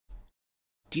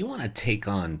Do you want to take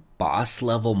on boss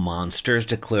level monsters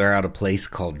to clear out a place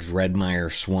called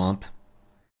Dreadmire Swamp?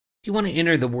 Do you want to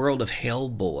enter the world of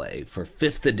Hellboy for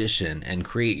 5th edition and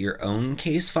create your own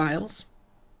case files?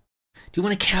 Do you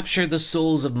want to capture the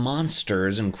souls of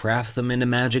monsters and craft them into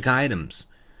magic items?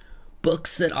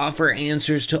 Books that offer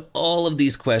answers to all of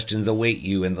these questions await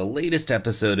you in the latest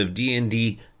episode of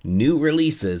D&D New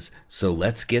Releases, so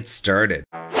let's get started.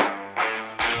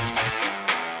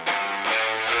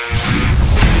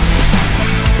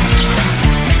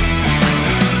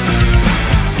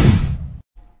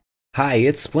 Hi,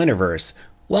 it's Splinterverse.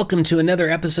 Welcome to another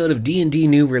episode of D&D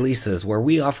New Releases, where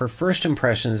we offer first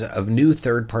impressions of new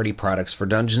third-party products for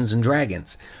Dungeons &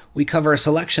 Dragons. We cover a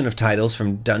selection of titles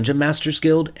from Dungeon Masters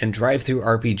Guild and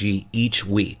DriveThruRPG each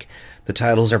week. The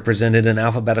titles are presented in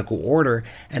alphabetical order,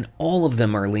 and all of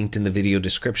them are linked in the video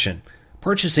description.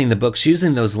 Purchasing the books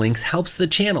using those links helps the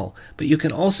channel, but you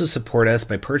can also support us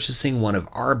by purchasing one of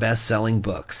our best-selling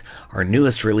books. Our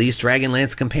newest release,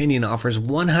 Dragonlance Companion, offers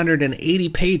 180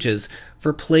 pages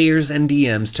for players and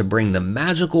DMs to bring the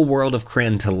magical world of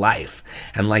Krynn to life.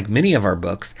 And like many of our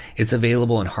books, it's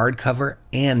available in hardcover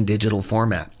and digital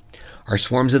format. Our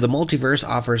Swarms of the Multiverse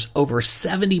offers over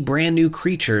 70 brand new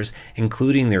creatures,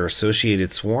 including their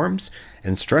associated swarms,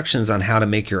 instructions on how to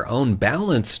make your own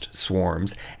balanced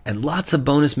swarms, and lots of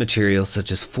bonus materials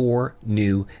such as 4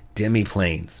 new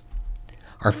demiplanes.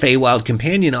 Our Feywild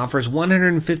Companion offers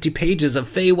 150 pages of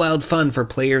Feywild fun for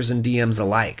players and DMs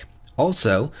alike.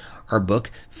 Also, our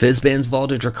book, Fizban's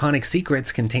Vault of Draconic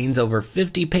Secrets, contains over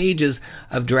 50 pages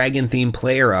of dragon-themed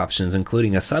player options,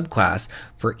 including a subclass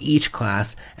for each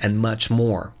class and much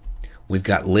more. We've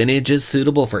got lineages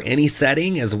suitable for any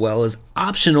setting, as well as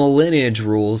optional lineage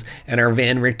rules in our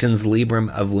Van Richten's Librum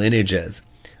of Lineages.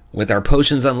 With our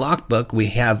Potions Unlocked book, we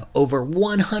have over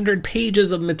 100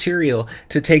 pages of material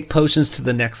to take potions to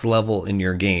the next level in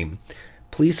your game.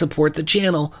 Please support the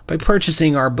channel by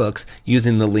purchasing our books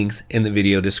using the links in the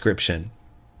video description.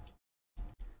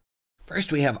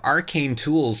 First, we have Arcane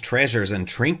Tools, Treasures, and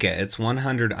Trinkets,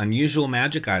 100 Unusual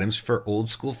Magic Items for Old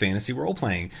School Fantasy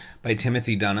Role-Playing by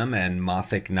Timothy Dunham and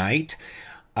Mothic Knight.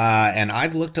 And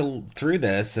I've looked through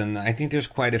this, and I think there's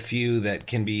quite a few that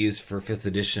can be used for 5th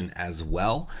edition as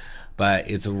well. But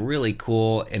it's really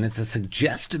cool, and it's a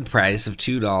suggested price of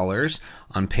 $2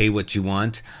 on Pay What You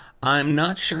Want. I'm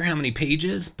not sure how many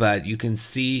pages, but you can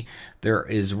see there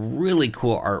is really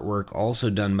cool artwork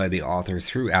also done by the author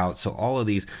throughout. So all of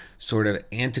these sort of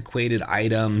antiquated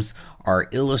items are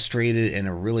illustrated in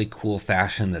a really cool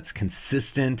fashion that's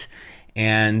consistent.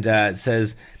 And it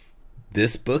says,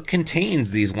 this book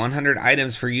contains these 100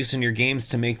 items for use in your games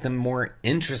to make them more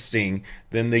interesting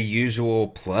than the usual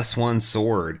 +1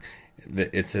 sword.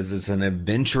 It says it's an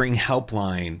adventuring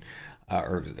helpline.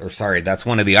 Sorry, that's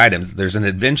one of the items. There's an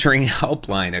adventuring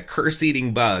helpline, a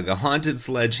curse-eating bug, a haunted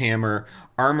sledgehammer,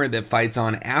 armor that fights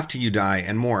on after you die,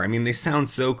 and more. I mean, they sound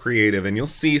so creative, and you'll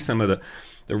see some of the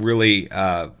really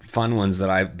fun ones that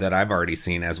I've already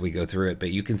seen as we go through it.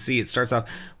 But you can see it starts off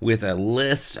with a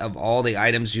list of all the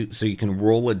items, so you can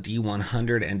roll a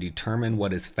D100 and determine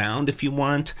what is found if you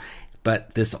want.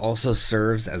 But this also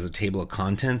serves as a table of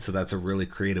contents, so that's a really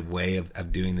creative way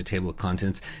of doing the table of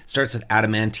contents. It starts with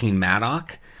Adamantine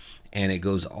Maddock, and it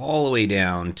goes all the way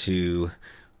down to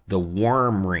the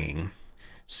Worm Ring.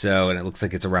 So, and it looks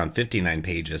like it's around 59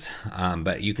 pages.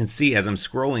 But you can see as I'm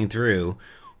scrolling through,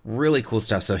 really cool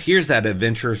stuff. So here's that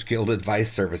Adventurers Guild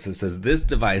Advice Service. It says, this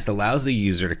device allows the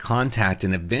user to contact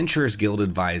an Adventurers Guild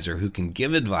advisor who can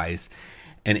give advice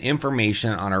and information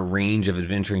on a range of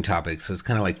adventuring topics. So it's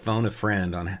kind of like phone a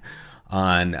friend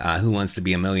on Who Wants to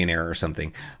Be a Millionaire or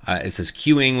something. It says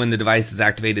queuing. When the device is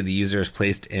activated, the user is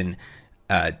placed in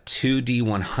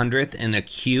 2D100th in a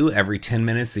queue. Every 10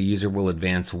 minutes, the user will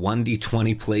advance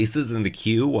 1D20 places in the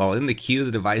queue. While in the queue,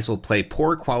 the device will play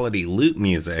poor quality loop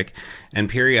music and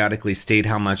periodically state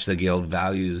how much the guild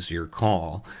values your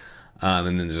call.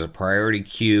 And then there's a priority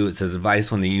queue. It says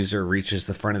advice: when the user reaches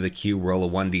the front of the queue, roll a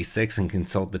 1d6 and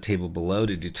consult the table below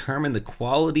to determine the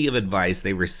quality of advice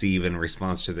they receive in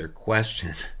response to their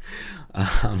question.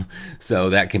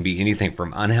 So that can be anything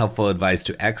from unhelpful advice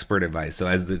to expert advice. So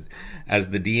as the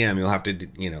DM, you'll have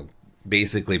to,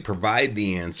 basically provide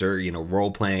the answer,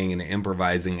 role playing and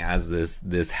improvising as this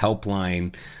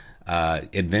helpline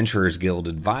Adventurers Guild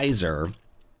advisor.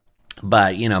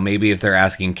 But, maybe if they're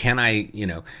asking, can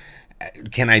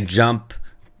I jump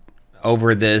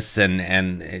over this,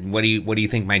 and what do you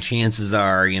think my chances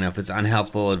are? If it's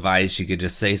unhelpful advice, you could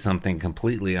just say something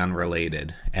completely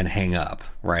unrelated and hang up,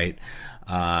 right?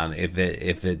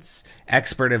 If it's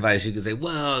expert advice, you can say,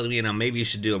 well, maybe you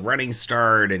should do a running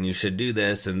start and you should do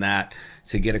this and that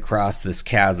to get across this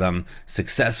chasm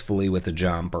successfully with a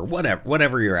jump, or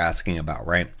whatever you're asking about,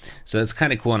 right? So it's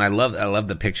kind of cool, and I love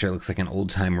the picture. It looks like an old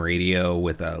time radio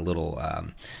with a little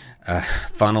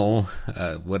funnel,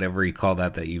 whatever you call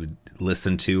that you would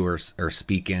listen to or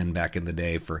speak in back in the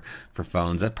day for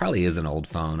phones. That probably is an old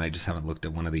phone. I just haven't looked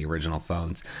at one of the original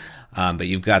phones. But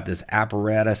you've got this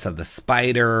apparatus of the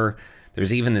spider.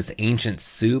 There's even this ancient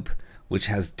soup, which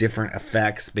has different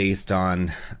effects based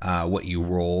on what you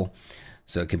roll.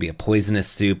 So it could be a poisonous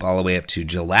soup all the way up to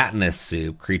gelatinous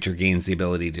soup. Creature gains the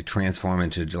ability to transform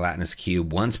into a gelatinous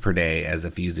cube once per day as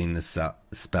if using the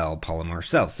spell Polymorph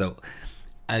Self. So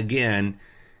again,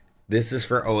 this is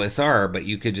for OSR, but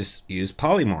you could just use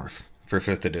Polymorph for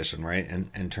 5th edition, right?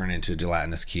 And turn into a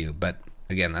gelatinous cube. But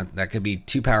again, that could be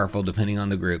too powerful depending on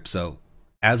the group. So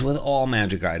as with all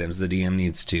magic items, the DM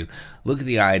needs to look at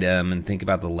the item and think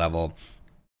about the level.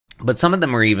 But some of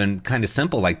them are even kind of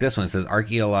simple, like this one. It says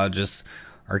archaeologist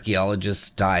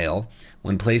dial.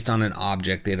 When placed on an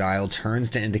object, the dial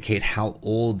turns to indicate how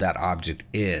old that object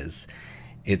is.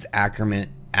 It's accurate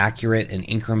in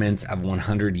increments of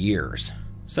 100 years.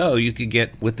 So you could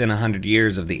get within 100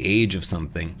 years of the age of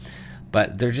something.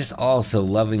 But they're just all so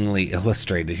lovingly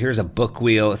illustrated. Here's a book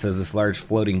wheel. It says this large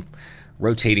floating,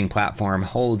 rotating platform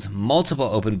holds multiple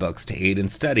open books to aid in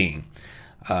studying.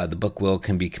 The book wheel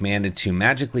can be commanded to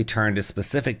magically turn to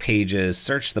specific pages,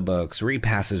 search the books, read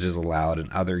passages aloud,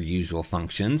 and other usual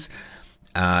functions.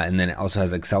 And then it also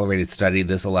has accelerated study.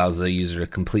 This allows the user to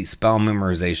complete spell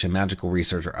memorization, magical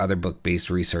research, or other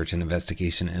book-based research and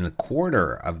investigation in a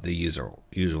quarter of the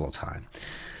usual time.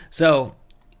 So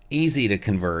easy to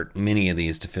convert many of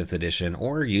these to 5th edition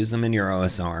or use them in your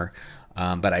OSR.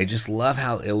 But I just love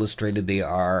how illustrated they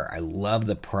are. I love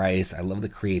the price. I love the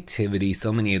creativity.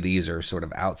 So many of these are sort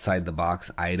of outside the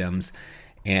box items,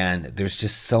 and there's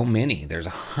just so many. There's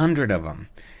 100 of them,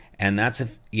 and that's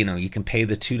if you can pay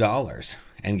the $2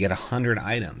 and get 100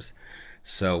 items.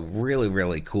 So really,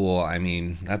 really cool. I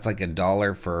mean, that's like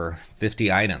 $1 for 50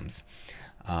 items.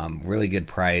 Really good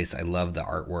price. I love the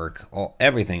artwork,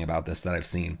 everything about this that I've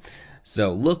seen.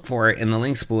 So look for it in the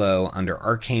links below under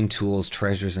Arcane Tools,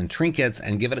 Treasures, and Trinkets,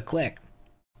 and give it a click.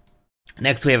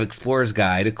 Next, we have Explorer's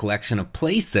Guide, a collection of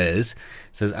places. It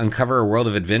says, uncover a world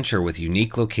of adventure with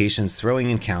unique locations,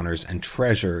 thrilling encounters, and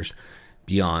treasures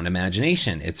beyond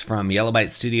imagination. It's from Yellow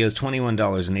Byte Studios,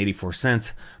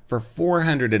 $21.84 for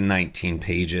 419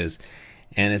 pages.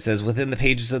 And it says, within the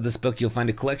pages of this book, you'll find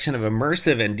a collection of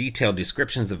immersive and detailed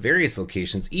descriptions of various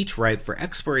locations, each ripe for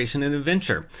exploration and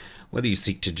adventure. Whether you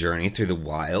seek to journey through the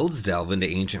wilds, delve into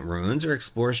ancient ruins, or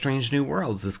explore strange new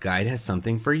worlds, this guide has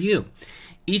something for you.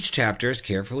 Each chapter is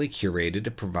carefully curated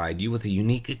to provide you with a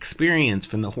unique experience,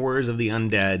 from the horrors of the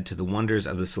undead to the wonders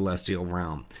of the celestial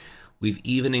realm. We've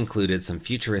even included some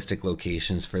futuristic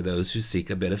locations for those who seek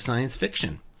a bit of science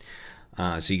fiction.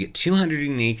 So you get 200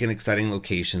 unique and exciting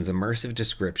locations, immersive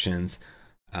descriptions,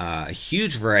 a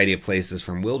huge variety of places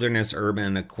from wilderness,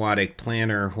 urban, aquatic,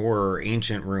 planner, horror,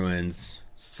 ancient ruins,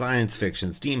 science fiction,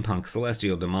 steampunk,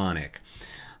 celestial, demonic,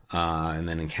 and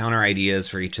then encounter ideas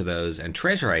for each of those, and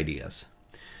treasure ideas.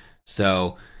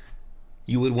 So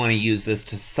you would want to use this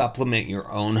to supplement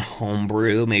your own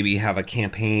homebrew. Maybe you have a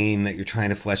campaign that you're trying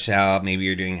to flesh out. Maybe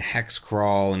you're doing a hex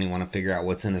crawl and you want to figure out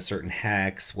what's in a certain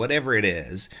hex. Whatever it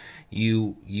is,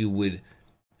 you would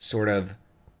sort of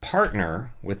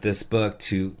partner with this book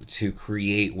to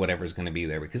create whatever's going to be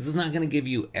there, because it's not going to give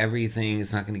you everything.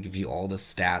 It's not going to give you all the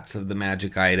stats of the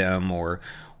magic item or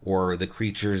the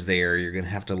creatures there. You're going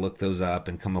to have to look those up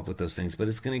and come up with those things, but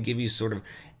it's going to give you sort of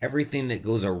everything that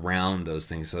goes around those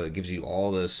things. So it gives you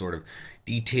all those sort of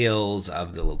details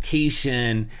of the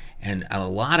location and a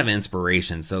lot of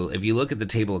inspiration. So if you look at the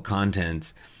table of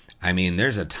contents, I mean,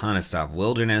 there's a ton of stuff.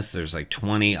 Wilderness, there's like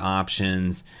 20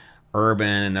 options.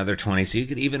 Urban, another 20. So you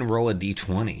could even roll a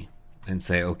d20 and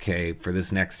say, okay, for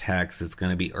this next hex, it's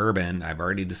going to be urban. I've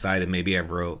already decided, maybe I've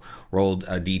rolled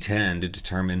a d10 to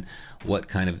determine what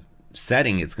kind of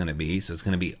setting it's going to be. So it's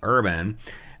going to be urban,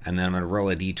 and then I'm going to roll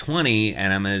a d20,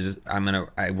 and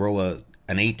I roll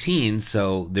an 18.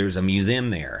 So there's a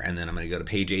museum there, and then I'm going to go to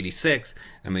page 86.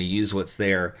 I'm going to use what's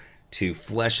there to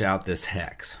flesh out this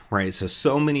hex, right?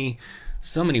 So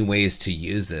many ways to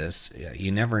use this.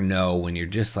 You never know when you're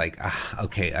just like,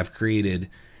 okay, I've created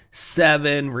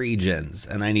 7 regions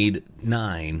and I need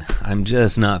 9. I'm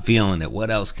just not feeling it. What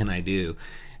else can I do?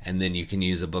 And then you can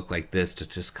use a book like this to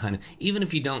just kind of, even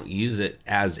if you don't use it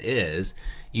as is,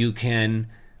 you can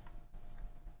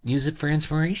use it for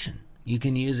inspiration. You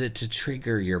can use it to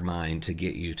trigger your mind to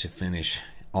get you to finish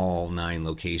all 9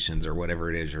 locations or whatever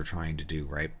it is you're trying to do,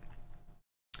 right?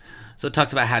 So it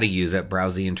talks about how to use it,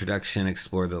 browse the introduction,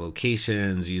 explore the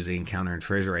locations, use the encounter and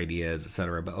treasure ideas,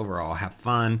 etc. But overall, have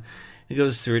fun. It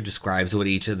goes through, it describes what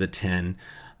each of the 10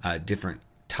 different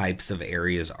types of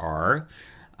areas are.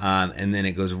 And then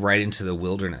it goes right into the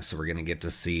wilderness. So we're going to get to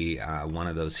see one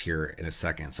of those here in a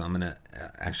second. So I'm going to,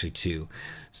 actually 2.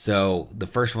 So the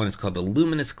first one is called the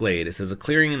Luminous Glade. It says a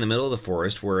clearing in the middle of the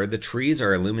forest where the trees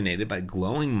are illuminated by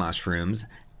glowing mushrooms.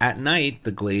 At night,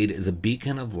 the glade is a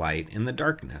beacon of light in the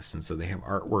darkness. And so they have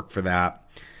artwork for that.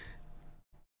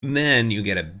 And then you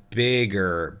get a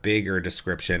bigger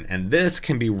description. And this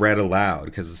can be read aloud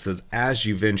because it says, as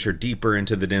you venture deeper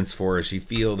into the dense forest, you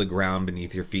feel the ground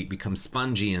beneath your feet become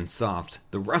spongy and soft.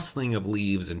 The rustling of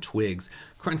leaves and twigs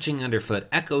crunching underfoot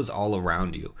echoes all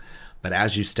around you. But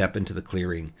as you step into the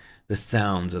clearing, the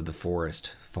sounds of the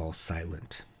forest fall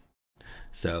silent.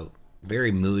 So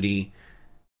very moody.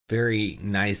 Very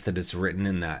nice that it's written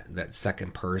in that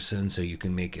second person, so you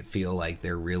can make it feel like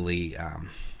they're really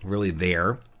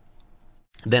there.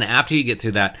 Then after you get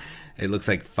through that, it looks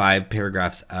like 5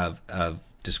 paragraphs of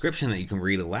description that you can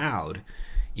read aloud.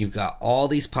 You've got all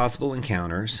these possible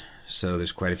encounters, so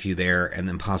there's quite a few there, and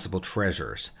then possible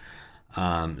treasures.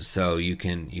 So you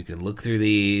can look through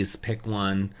these, pick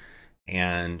one,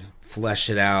 and flesh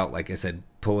it out. Like I said,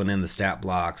 pulling in the stat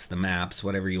blocks, the maps,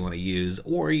 whatever you want to use,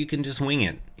 or you can just wing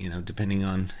it, depending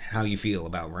on how you feel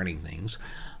about running things,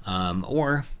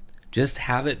 or just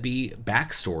have it be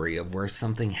backstory of where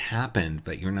something happened,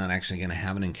 but you're not actually going to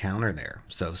have an encounter there.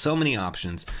 So many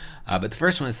options. But the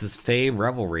first one says Fey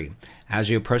Revelry.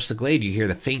 As you approach the glade, you hear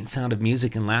the faint sound of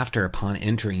music and laughter. Upon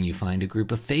entering, you find a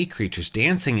group of Fey creatures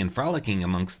dancing and frolicking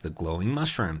amongst the glowing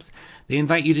mushrooms. They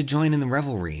invite you to join in the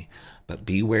revelry. But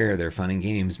beware, their fun and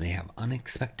games may have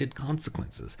unexpected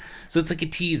consequences. So it's like a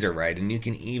teaser, right? And you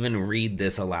can even read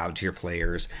this aloud to your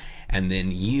players. And then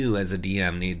you, as a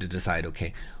DM, need to decide,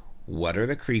 okay, what are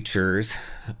the creatures?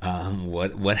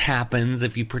 What happens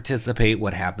if you participate?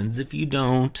 What happens if you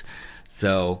don't?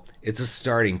 So it's a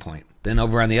starting point. Then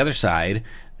over on the other side,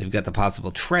 they've got the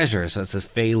possible treasure. So it says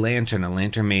Fey Lantern, a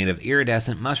lantern made of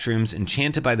iridescent mushrooms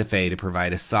enchanted by the Fey to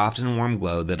provide a soft and warm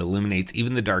glow that illuminates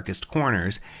even the darkest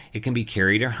corners. It can be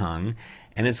carried or hung,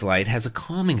 and its light has a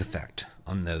calming effect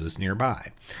on those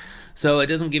nearby. So it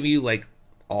doesn't give you like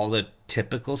all the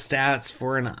typical stats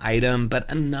for an item, but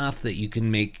enough that you can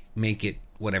make it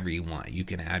whatever you want. You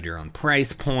can add your own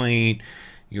price point,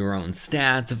 your own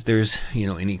stats if there's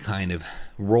any kind of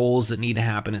rolls that need to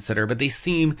happen, etc. But they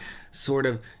seem sort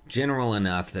of general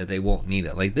enough that they won't need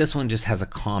it. Like this one just has a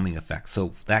calming effect,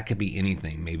 so that could be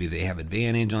anything. Maybe they have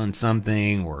advantage on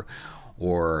something,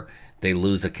 or they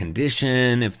lose a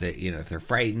condition if they if they're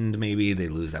frightened. Maybe they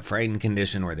lose that frightened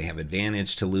condition, or they have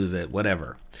advantage to lose it.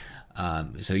 Whatever.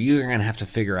 So you're gonna have to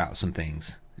figure out some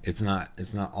things. It's not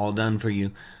all done for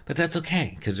you, but that's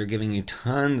okay because they're giving you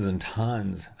tons and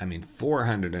tons.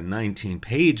 419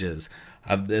 pages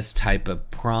of this type of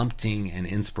prompting and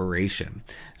inspiration.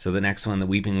 So the next one, the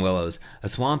Weeping Willows, a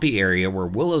swampy area where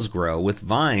willows grow with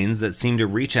vines that seem to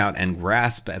reach out and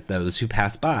grasp at those who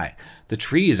pass by. The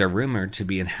trees are rumored to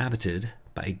be inhabited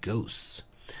by ghosts.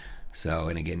 So,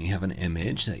 and again, you have an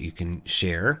image that you can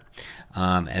share.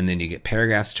 And then you get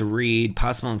paragraphs to read,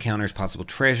 possible encounters, possible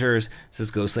treasures. It says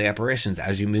ghostly apparitions.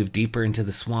 As you move deeper into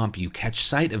the swamp, you catch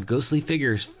sight of ghostly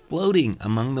figures floating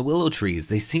among the willow trees.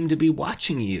 They seem to be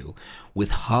watching you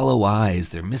with hollow eyes,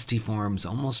 their misty forms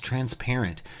almost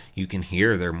transparent. You can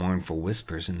hear their mournful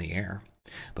whispers in the air.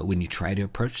 But when you try to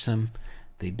approach them,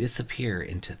 they disappear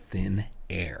into thin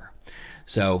air.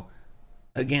 So,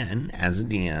 again, as a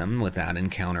DM, with that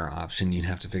encounter option, you'd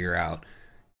have to figure out,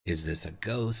 is this a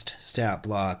ghost stat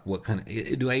block? What kind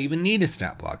of, do I even need a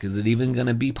stat block? Is it even going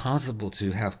to be possible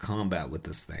to have combat with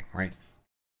this thing, right?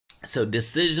 So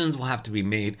decisions will have to be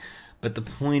made, but the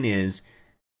point is,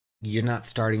 you're not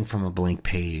starting from a blank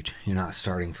page. You're not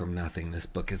starting from nothing. This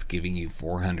book is giving you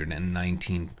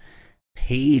 419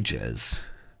 pages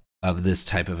of this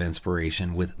type of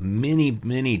inspiration with many,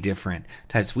 many different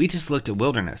types. We just looked at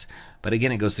wilderness, but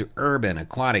again, it goes through urban,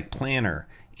 aquatic, planner,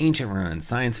 ancient ruins,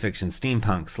 science fiction,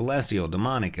 steampunk, celestial,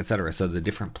 demonic, etc. So the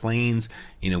different planes,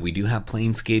 we do have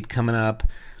Planescape coming up.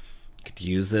 Could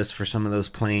use this for some of those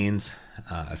planes,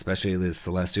 especially the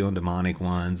celestial and demonic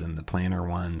ones and the planner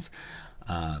ones.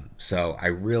 So I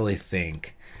really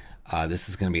think this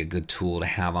is going to be a good tool to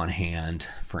have on hand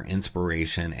for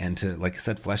inspiration and to, like I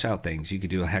said, flesh out things. You could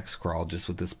do a hex crawl just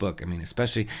with this book.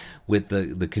 Especially with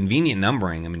the convenient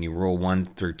numbering. You roll 1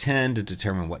 through 10 to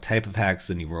determine what type of hex,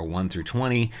 then you roll 1 through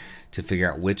 20 to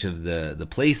figure out which of the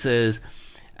places.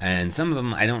 And some of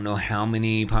them, I don't know how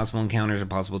many possible encounters or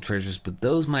possible treasures, but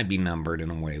those might be numbered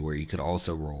in a way where you could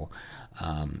also roll.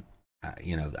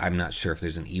 You know, I'm not sure if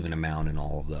there's an even amount in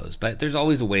all of those, but there's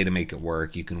always a way to make it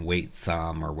work. You can weight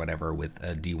some or whatever with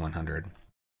a D100.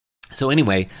 So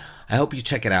anyway, I hope you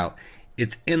check it out.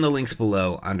 It's in the links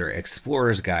below under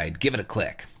Explorer's Guide. Give it a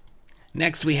click.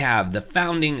 Next we have The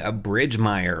Founding of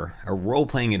𝘬𝙤𝙬, a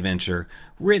role-playing adventure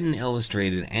written,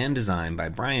 illustrated, and designed by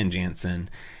Brian Jansen,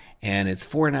 and it's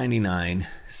 $4.99,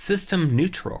 system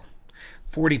neutral,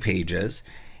 40 pages,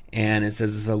 and it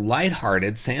says it's a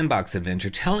lighthearted sandbox adventure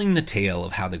telling the tale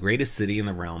of how the greatest city in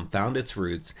the realm found its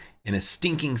roots in a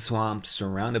stinking swamp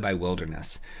surrounded by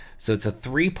wilderness. So it's a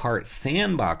 3-part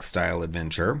sandbox style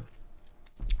adventure.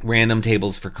 Random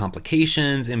tables for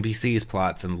complications, NPCs,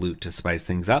 plots, and loot to spice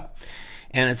things up.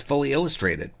 And it's fully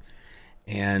illustrated.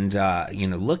 And, you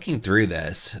know, looking through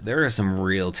this, there is some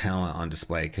real talent on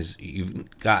display because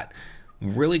you've got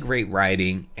really great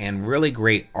writing and really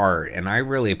great art. And I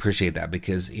really appreciate that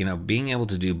because, you know, being able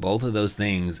to do both of those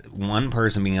things, one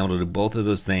person being able to do both of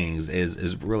those things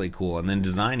is really cool. And then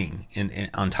designing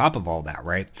on top of all that,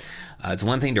 right? It's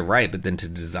one thing to write, but then to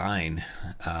design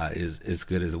is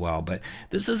good as well. But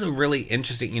this is a really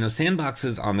interesting, you know,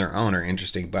 sandboxes on their own are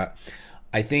interesting, but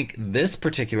I think this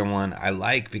particular one I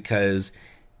like because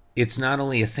it's not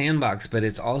only a sandbox, but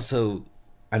it's also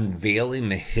unveiling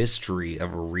the history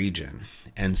of a region.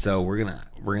 And so we're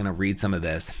gonna read some of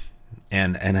this,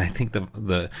 and I think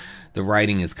the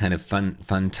writing is kind of fun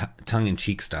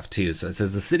tongue-in-cheek stuff too. So it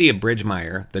says the city of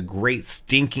𝘬𝙤𝙬, the great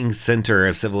stinking center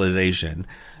of civilization,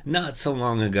 not so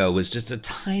long ago was just a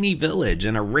tiny village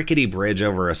and a rickety bridge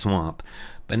over a swamp.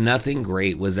 But nothing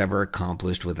great was ever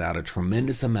accomplished without a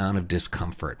tremendous amount of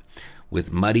discomfort.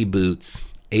 With muddy boots,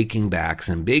 aching backs,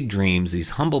 and big dreams,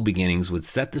 these humble beginnings would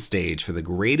set the stage for the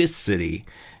greatest city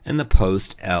in the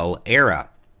post-L era.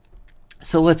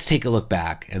 So let's take a look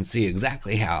back and see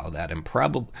exactly how that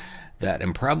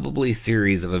improbably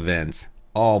series of events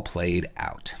all played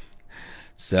out.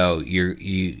 So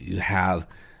you have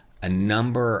a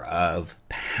number of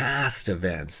past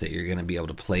events that you're going to be able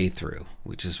to play through,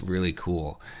 which is really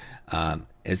cool.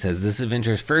 It says this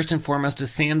adventure is first and foremost a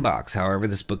sandbox. However,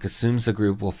 this book assumes the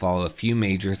group will follow a few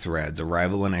major threads: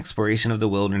 arrival and exploration of the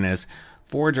wilderness,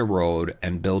 forge a road,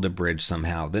 and build a bridge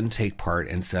somehow, then take part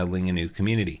in settling a new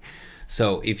community.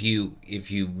 So if you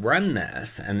run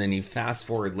this and then you fast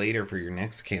forward later for your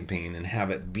next campaign and have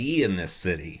it be in this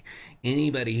city,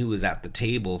 anybody who was at the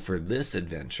table for this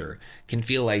adventure can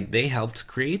feel like they helped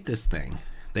create this thing.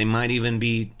 They might even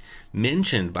be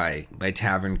mentioned by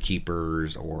tavern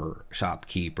keepers or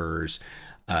shopkeepers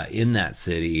in that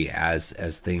city as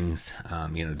things,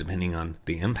 you know, depending on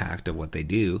the impact of what they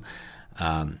do.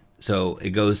 So it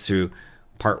goes through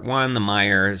part 1, the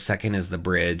mire; second is the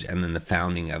bridge, and then the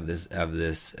founding of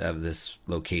this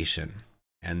location,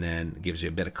 and then gives you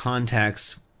a bit of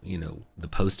context, you know, the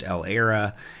post-L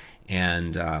era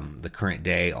and the current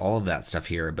day, all of that stuff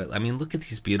here. But I mean, look at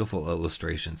these beautiful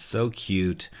illustrations, so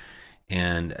cute.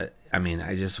 And I mean,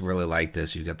 I just really like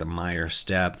this. You've got the Mire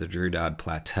Steppe, the 𝘬𝙁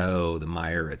Plateau, the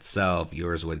mire itself,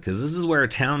 𝘬𝙤𝙬𝙗, because this is where a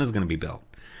town is going to be built,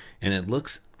 and it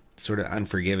looks sort of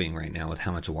unforgiving right now with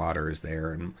how much water is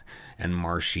there and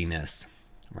marshiness,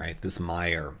 right? This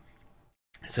mire.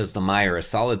 It says the mire, a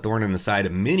solid thorn in the side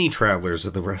of many travelers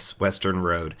of the Western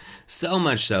Road, so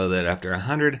much so that after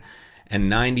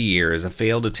 190 years of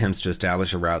failed attempts to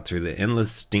establish a route through the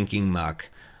endless stinking muck,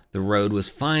 the road was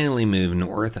finally moved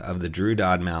north of the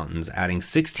𝘬𝙁 Mountains, adding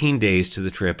 16 days to the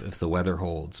trip if the weather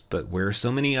holds. But where so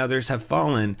many others have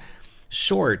fallen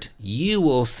short, you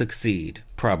will succeed,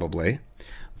 probably.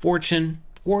 Fortune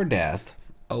or death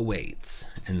awaits.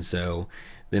 And so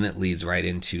then it leads right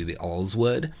into the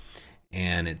Allswood,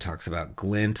 and it talks about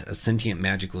𝙤𝙤𝙧, a sentient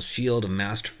magical shield of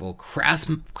masterful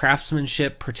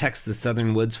craftsmanship, protects the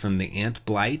southern woods from the ant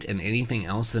blight and anything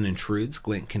else that intrudes.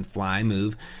 𝙤𝙤𝙧 can fly,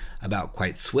 move about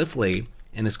quite swiftly,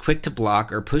 and is quick to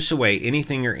block or push away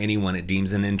anything or anyone it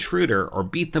deems an intruder, or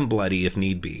beat them bloody if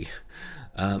need be.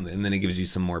 And then it gives you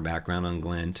some more background on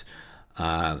𝙤𝙤𝙧.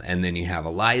 And then you have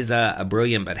Eliza, a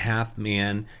brilliant but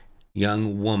half-man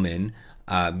young woman,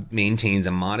 maintains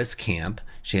a modest camp.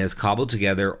 She has cobbled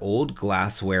together old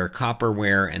glassware,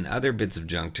 copperware, and other bits of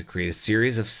junk to create a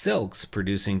series of silks,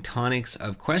 producing tonics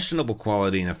of questionable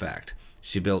quality and effect.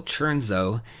 She built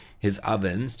𝘬𝙤𝙬𝙗, his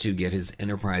ovens, to get his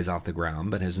enterprise off the ground,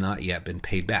 but has not yet been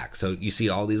paid back. So you see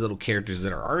all these little characters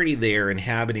that are already there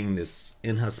inhabiting this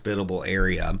inhospitable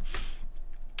area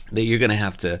that you're going to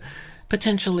have to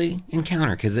potentially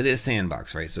encounter, because it is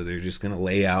sandbox, right? So they're just going to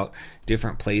lay out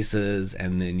different places,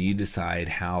 and then you decide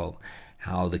how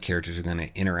the characters are going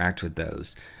to interact with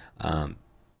those.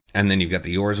 And then you've got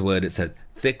the 𝘽𝙤𝙘𝙬𝙧𝙀. It said,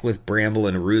 thick with bramble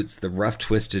and roots, the rough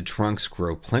twisted trunks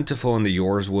grow plentiful in the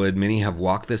𝘽𝙤wood. Many have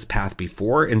walked this path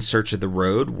before in search of the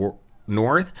road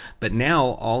north, but now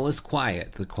all is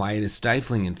quiet. The quiet is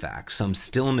stifling, in fact. Some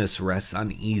stillness rests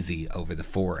uneasy over the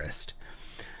forest.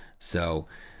 So,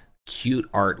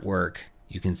 cute artwork.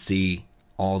 You can see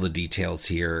all the details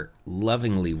here.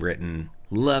 Lovingly written,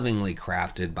 lovingly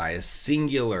crafted by a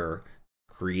singular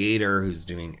creator who's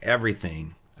doing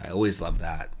everything. I always love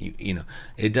that. You know,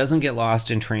 it doesn't get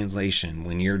lost in translation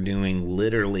when you're doing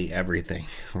literally everything,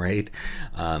 right?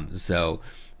 So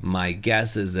my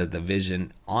guess is that the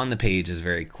vision on the page is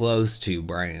very close to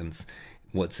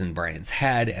what's in Brian's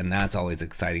head, and that's always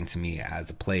exciting to me as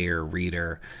a player,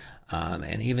 reader,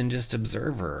 and even just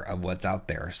observer of what's out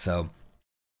there. So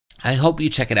I hope you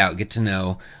check it out, get to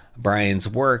know Brian's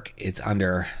work. It's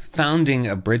under Founding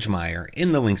of Bridgemire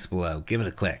in the links below. Give it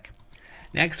a click.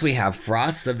 Next, we have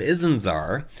Frosts of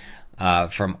Issenzar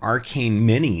from Arcane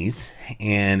Minis,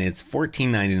 and it's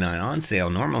 $14.99 on sale,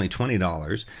 normally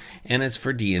 $20, and it's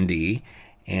for D&D.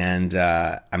 And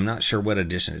I'm not sure what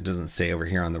edition. It doesn't say over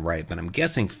here on the right, but I'm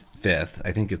guessing 5th.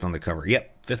 I think it's on the cover.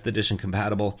 Yep, 5th edition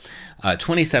compatible.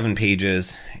 27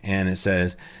 pages, and it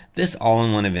says, this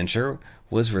all-in-one adventure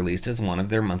was released as one of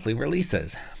their monthly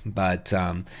releases, but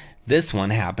this one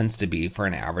happens to be for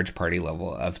an average party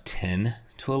level of 10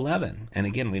 to 11. And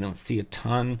again, we don't see a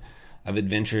ton of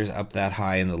adventures up that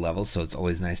high in the level, so it's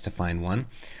always nice to find one.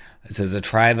 It says, a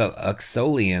tribe of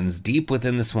Uxolians deep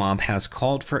within the swamp has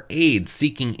called for aid,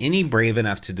 seeking any brave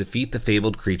enough to defeat the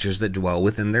fabled creatures that dwell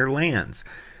within their lands.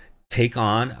 Take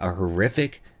on a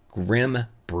horrific, grim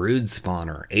brood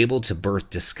spawner, able to birth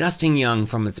disgusting young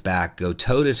from its back, go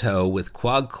toe-to-toe with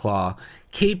Quag Claw,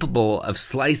 capable of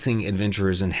slicing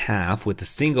adventurers in half with a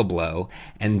single blow,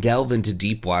 and delve into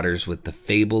deep waters with the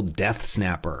fabled Death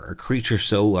Snapper, a creature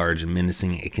so large and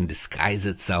menacing it can disguise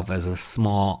itself as a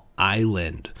small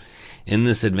island. In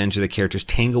this adventure, the characters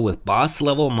tangle with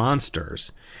boss-level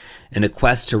monsters in a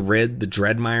quest to rid the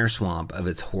Dreadmire Swamp of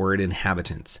its horrid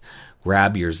inhabitants.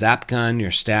 Grab your zap gun,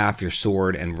 your staff, your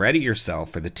sword, and ready yourself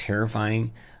for the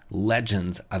terrifying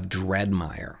legends of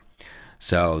Dreadmire.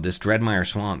 So this Dreadmire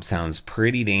Swamp sounds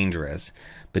pretty dangerous,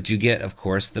 but you get, of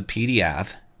course, the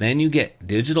PDF. Then you get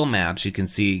digital maps. You can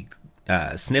see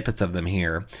snippets of them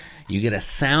here. You get a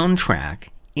soundtrack,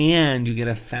 and you get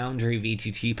a Foundry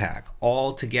VTT pack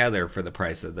all together for the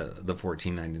price of the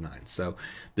 $14.99. So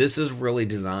this is really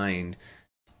designed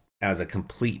as a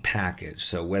complete package.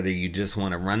 So whether you just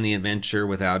want to run the adventure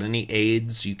without any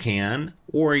aids, you can,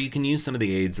 or you can use some of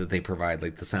the aids that they provide,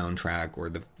 like the soundtrack or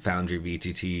the Foundry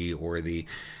VTT or the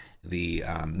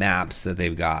maps that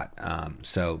they've got.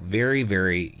 So very,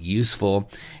 very useful.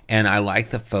 And I like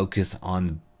the focus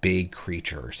on big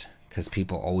creatures, because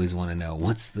people always want to know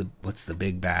what's the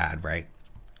big bad, right?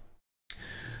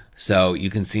 So you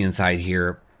can see inside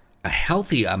here a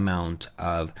healthy amount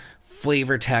of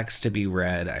flavor text to be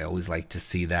read. I always like to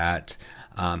see that.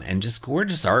 And just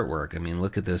gorgeous artwork. I mean,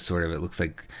 look at this sort of, it looks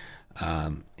like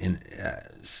in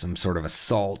some sort of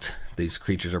assault. These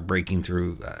creatures are breaking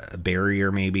through a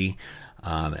barrier maybe.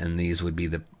 And these would be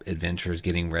the adventurers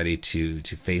getting ready to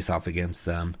face off against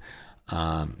them.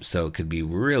 So it could be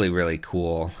really, really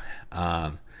cool.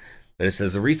 But it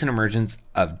says, the recent emergence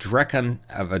of a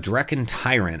Drekken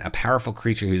tyrant, a powerful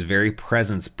creature whose very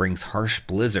presence brings harsh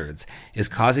blizzards, is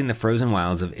causing the frozen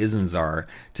wilds of Issenzar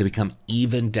to become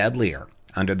even deadlier.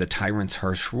 Under the tyrant's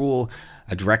harsh rule,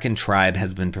 a Drekken tribe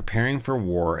has been preparing for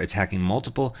war, attacking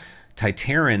multiple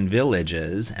Titaran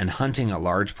villages and hunting a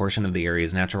large portion of the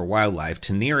area's natural wildlife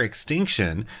to near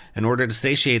extinction in order to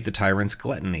satiate the tyrant's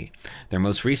gluttony. Their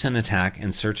most recent attack,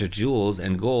 in search of jewels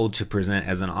and gold to present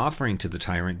as an offering to the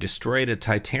tyrant, destroyed a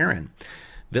Titaran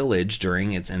village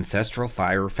during its ancestral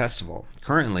fire festival.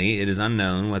 Currently, it is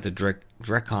unknown what the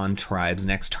Drekken tribe's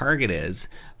next target is,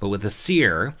 but with a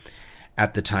seer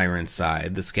at the tyrant's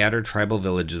side, the scattered tribal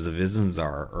villages of Issenzar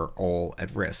are all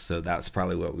at risk. So that's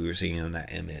probably what we were seeing in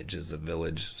that image, is a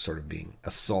village sort of being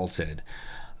assaulted.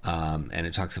 And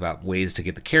it talks about ways to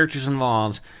get the characters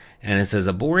involved. And it says,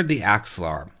 aboard the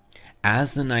Axlar,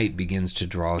 as the night begins to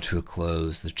draw to a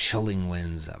close, the chilling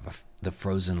winds of the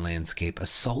frozen landscape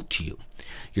assault you.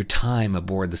 Your time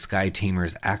aboard the Sky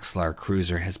Tamer's Axlar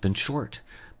cruiser has been short,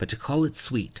 but to call it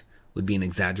sweet would be an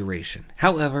exaggeration.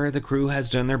 However, the crew has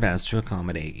done their best to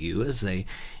accommodate you as they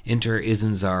enter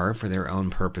Issenzar for their own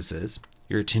purposes.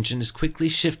 Your attention is quickly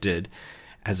shifted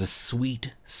as a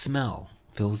sweet smell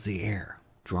fills the air,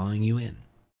 drawing you in.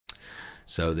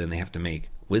 So then they have to make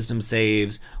wisdom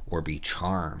saves or be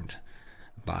charmed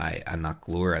by a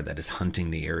Naklura that is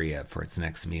hunting the area for its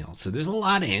next meal. So there's a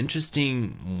lot of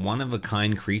interesting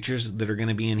one-of-a-kind creatures that are going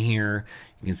to be in here.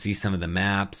 You can see some of the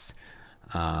maps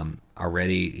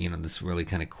already, you know, this really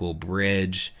kind of cool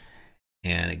bridge.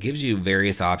 And it gives you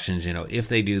various options, you know, if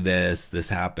they do this, this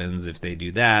happens. If they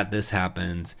do that, this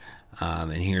happens.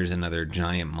 And here's another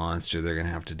giant monster they're going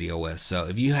to have to deal with. So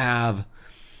if you have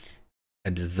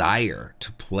a desire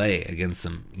to play against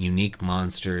some unique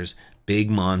monsters, big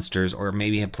monsters, or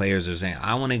maybe have players that are saying,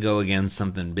 I want to go against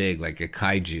something big like a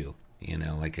kaiju, you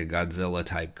know, like a Godzilla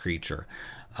type creature,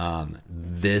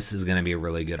 this is going to be a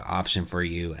really good option for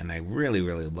you. And I really,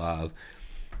 really love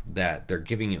that they're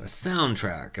giving you a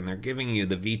soundtrack and they're giving you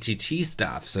the VTT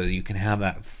stuff so you can have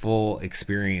that full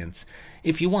experience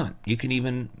if you want. You can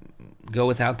even go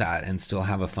without that and still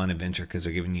have a fun adventure because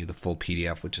they're giving you the full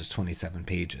PDF, which is 27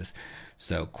 pages.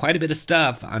 So quite a bit of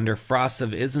stuff under Frosts of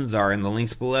Issenzar in the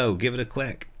links below. Give it a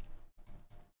click.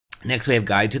 Next, we have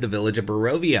Guide to the Village of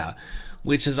Barovia,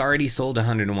 which has already sold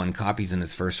 101 copies in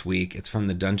its first week. It's from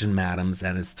the Dungeon Madams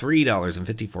and is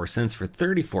 $3.54 for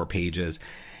 34 pages.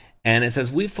 And it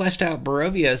says, we've fleshed out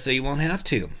Barovia so you won't have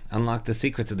to. Unlock the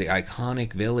secrets of the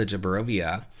iconic village of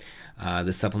Barovia.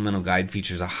 The supplemental guide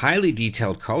features a highly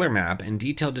detailed color map and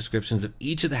detailed descriptions of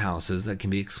each of the houses that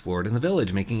can be explored in the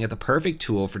village, making it the perfect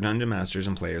tool for dungeon masters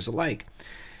and players alike.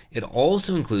 It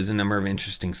also includes a number of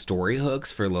interesting story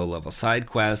hooks for low-level side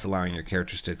quests, allowing your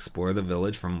characters to explore the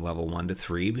village from level 1 to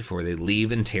 3 before they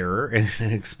leave in terror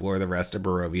and explore the rest of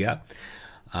Barovia.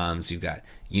 So you've got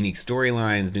unique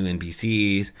storylines, new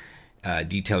NPCs,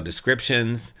 detailed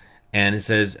descriptions, and it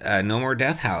says, no more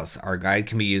Death House. Our guide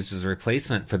can be used as a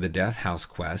replacement for the Death House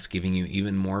quest, giving you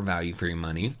even more value for your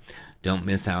money. Don't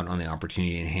miss out on the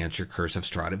opportunity to enhance your Curse of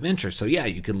Strahd adventure. So yeah,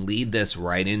 you can lead this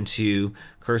right into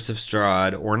Curse of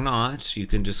Strahd or not. You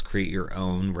can just create your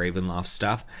own Ravenloft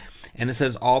stuff. And it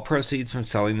says, all proceeds from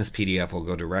selling this PDF will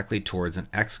go directly towards an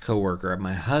ex-co-worker of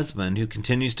my husband who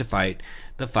continues to fight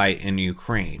the fight in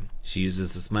Ukraine. She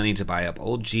uses this money to buy up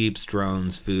old jeeps,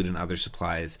 drones, food, and other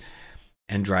supplies,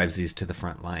 and drives these to the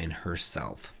front line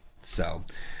herself. So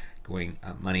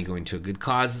money going to a good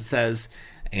cause, it says.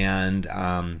 And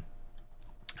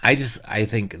I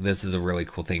think this is a really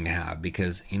cool thing to have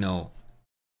because, you know,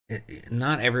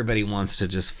 not everybody wants to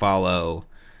just follow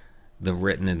the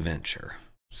written adventure.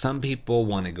 Some people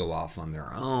want to go off on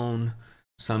their own.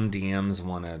 Some DMs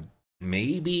want to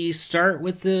maybe start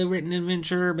with the written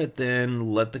adventure, but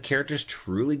then let the characters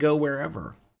truly go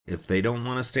wherever. If they don't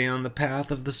want to stay on the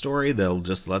path of the story, they'll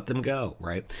just let them go,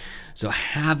 right? So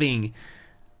having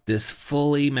this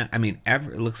fully, I mean,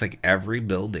 it looks like every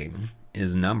building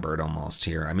is numbered almost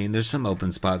here. I mean, there's some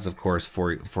open spots, of course,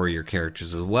 for your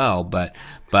characters as well, but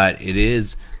it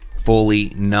is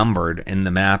fully numbered in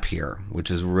the map here, which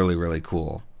is really, really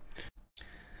cool.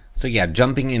 So yeah,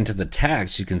 jumping into the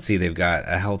text, you can see they've got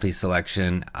a healthy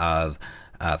selection of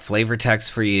flavor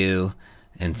text for you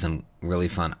and some really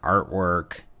fun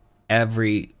artwork.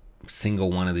 Every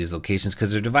single one of these locations,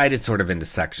 because they're divided sort of into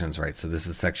sections, right? So this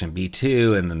is section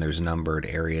B2, and then there's numbered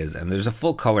areas, and there's a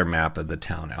full color map of the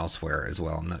town elsewhere as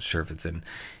well. I'm not sure if it's in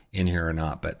here or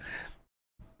not, but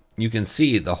you can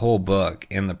see the whole book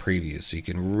in the preview, so you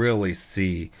can really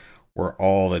see where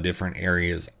all the different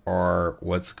areas are,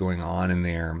 what's going on in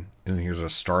there. And here's a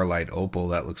Starlight Opal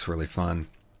that looks really fun.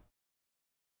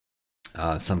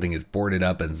 Something is boarded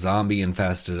up and zombie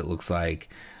infested, it looks like.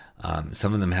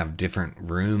 Some of them have different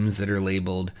rooms that are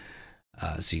labeled,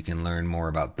 so you can learn more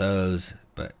about those.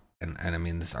 But and I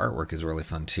mean, this artwork is really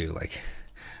fun too. Like,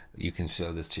 you can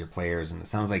show this to your players, and it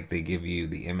sounds like they give you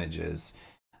the images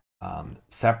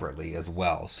separately as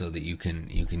well, so that you can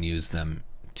use them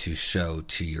to show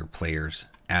to your players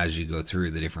as you go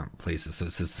through the different places. So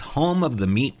it says, home of the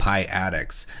meat pie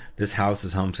addicts. This house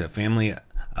is home to a family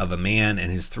of a man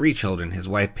and his 3 children. His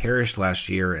wife perished last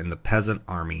year in the peasant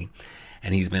army,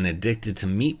 and he's been addicted to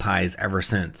meat pies ever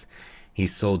since.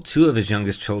 He's sold 2 of his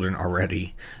youngest children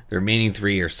already. The remaining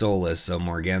 3 are soulless, so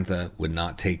Morgantha would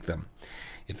not take them.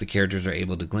 If the characters are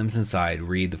able to glimpse inside,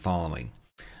 read the following.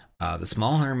 The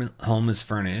small home is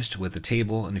furnished with a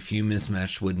table and a few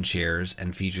mismatched wooden chairs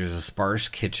and features a sparse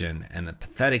kitchen and a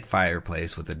pathetic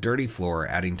fireplace with a dirty floor,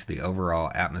 adding to the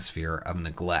overall atmosphere of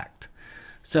neglect.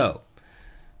 So,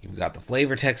 you've got the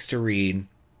flavor text to read,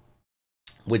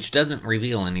 which doesn't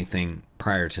reveal anything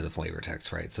prior to the flavor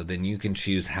text, right? So then you can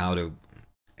choose how to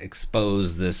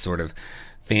expose this sort of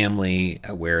family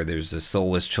where there's the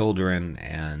soulless children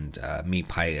and meat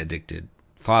pie addicted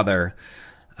father.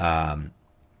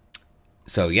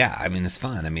 So yeah, I mean, it's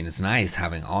fun. I mean, it's nice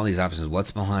having all these options.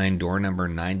 What's behind door number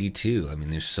 92? I mean,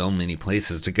 there's so many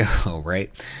places to go, right?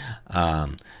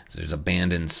 So there's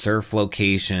abandoned surf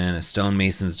location. A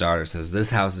stonemason's daughter says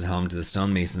this house is home to the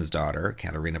stonemason's daughter,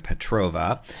 Katerina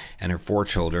Petrova, and her 4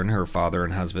 children. Her father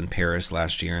and husband perished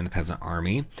last year in the peasant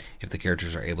army. If the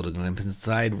characters are able to glimpse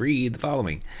inside, read the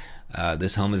following.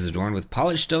 This home is adorned with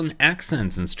polished stone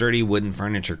accents and sturdy wooden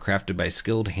furniture crafted by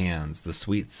skilled hands. The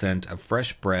sweet scent of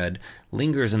fresh bread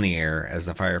lingers in the air as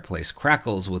the fireplace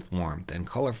crackles with warmth, and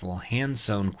colorful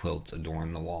hand-sewn quilts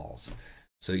adorn the walls.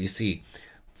 So you see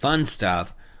fun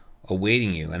stuff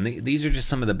awaiting you. And these are just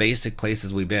some of the basic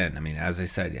places we've been. I mean, as I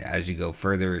said, as you go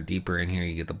further, deeper in here,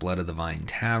 you get the Blood of the Vine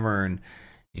Tavern.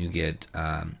 You get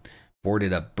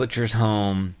Boarded Up Butcher's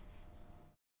Home.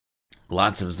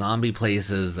 Lots of zombie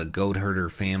places, a goat herder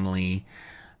family,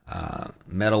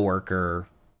 metalworker,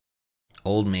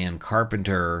 old man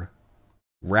carpenter,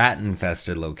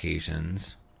 rat-infested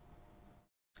locations.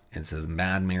 It says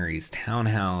Mad Mary's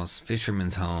townhouse,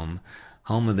 fisherman's home,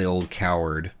 home of the old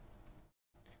coward.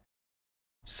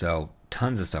 So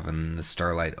tons of stuff. And the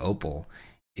Starlight Opal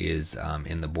is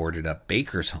in the boarded up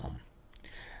baker's home.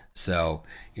 So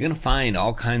you're going to find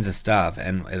all kinds of stuff,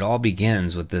 and it all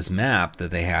begins with this map that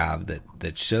they have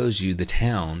that shows you the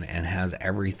town and has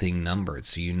everything numbered.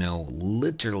 So you know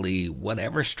literally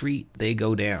whatever street they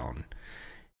go down,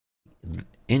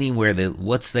 anywhere that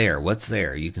what's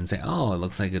there. You can say, oh, it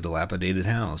looks like a dilapidated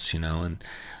house, you know, and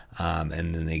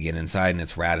then they get inside and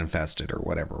it's rat infested or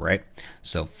whatever, right?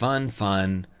 So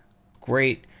fun,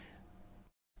 great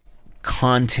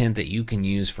content that you can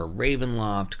use for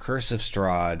Ravenloft, Curse of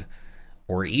Strahd,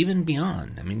 or even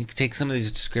beyond. I mean, you could take some of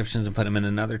these descriptions and put them in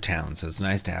another town. So it's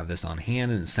nice to have this on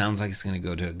hand, and it sounds like it's going to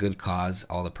go to a good cause,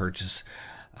 all the purchase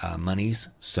monies.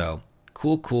 So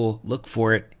cool. Look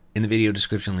for it in the video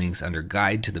description links under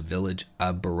Guide to the Village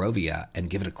of Barovia and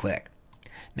give it a click.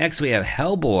 Next, we have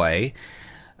Hellboy,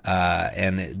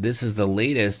 and this is the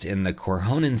latest in the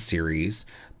Corhonen series.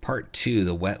 Part 2,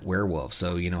 The Wet Werewolf.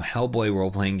 So, you know, Hellboy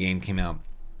role-playing game came out,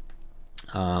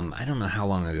 I don't know how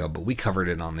long ago, but we covered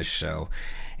it on this show.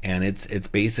 And it's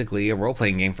basically a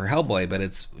role-playing game for Hellboy, but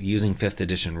it's using 5th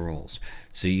edition rules.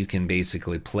 So you can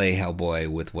basically play Hellboy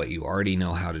with what you already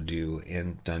know how to do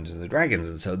in Dungeons & Dragons.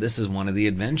 And so this is one of the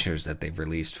adventures that they've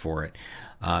released for it.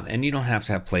 And you don't have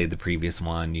to have played the previous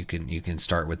one. You can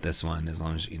start with this one as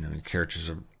long as, you know, your characters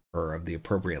are of the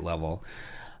appropriate level.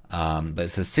 But it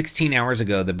says 16 hours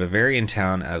ago, the Bavarian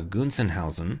town of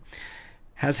Gunzenhausen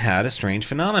has had a strange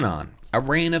phenomenon. A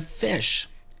rain of fish.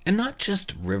 And not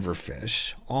just river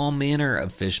fish. All manner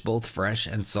of fish, both fresh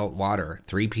and salt water.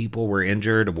 3 people were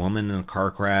injured, a woman in a car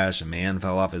crash, a man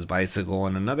fell off his bicycle,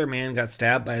 and another man got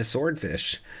stabbed by a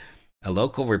swordfish. A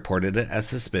local reported it as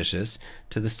suspicious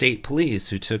to the state police,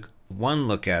 who took one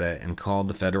look at it and called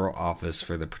the Federal Office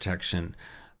for the Protection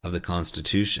of the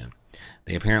Constitution.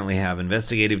 They apparently have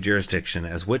investigative jurisdiction,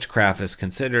 as witchcraft is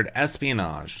considered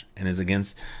espionage and is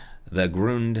against the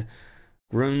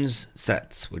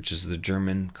Grundgesetz, which is the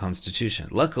German constitution.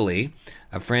 Luckily,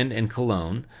 a friend in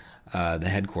Cologne, the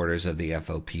headquarters of the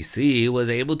FOPC, was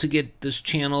able to get this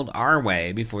channeled our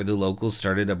way before the locals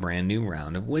started a brand new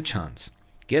round of witch hunts.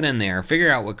 Get in there,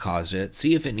 figure out what caused it,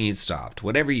 see if it needs stopped.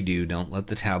 Whatever you do, don't let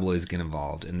the tabloids get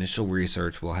involved. Initial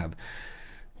research will have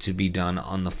to be done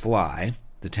on the fly.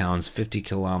 The town's 50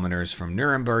 kilometers from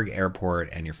Nuremberg Airport,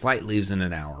 and your flight leaves in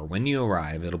an hour. When you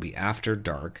arrive, it'll be after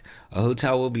dark. A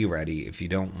hotel will be ready if you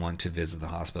don't want to visit the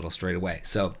hospital straight away.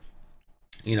 So,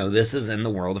 you know, this is in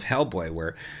the world of Hellboy,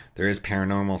 where there is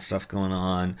paranormal stuff going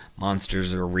on.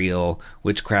 Monsters are real.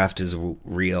 Witchcraft is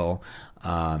real.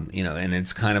 You know, and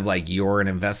it's kind of like you're an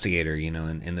investigator, you know,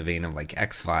 in the vein of like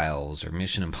X-Files or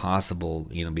Mission Impossible,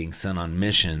 you know, being sent on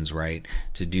missions, right,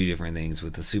 to do different things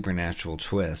with a supernatural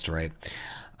twist, right?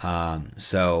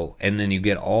 So, and then you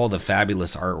get all the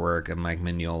fabulous artwork of Mike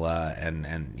Mignola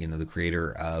and you know, the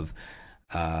creator of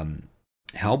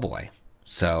Hellboy.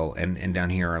 So, and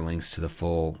down here are links to the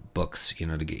full books, you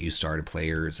know, to get you started,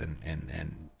 players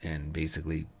and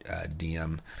basically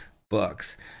DM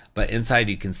books. But inside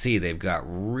you can see they've got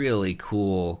really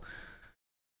cool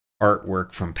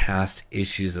artwork from past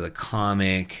issues of the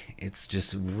comic. It's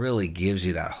just really gives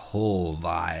you that whole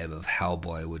vibe of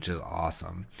Hellboy, which is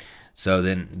awesome. So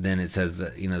then it says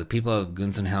that, you know, the people of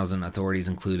Gunzenhausen, authorities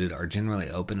included, are generally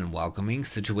open and welcoming,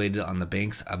 situated on the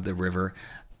banks of the river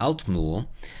Altmühl.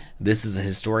 This is a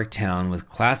historic town with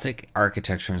classic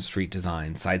architecture and street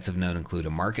design. Sites of note include a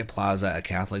market plaza, a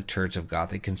Catholic church of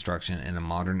Gothic construction, and a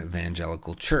modern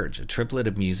evangelical church. A triplet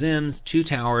of museums, 2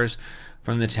 towers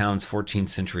from the town's 14th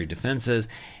century defenses,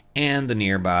 and the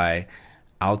nearby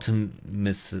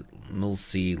Altmühlsee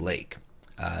𝑘𝙤𝙤 Lake.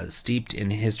 Steeped in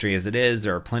history as it is,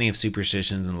 there are plenty of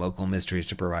superstitions and local mysteries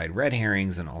to provide red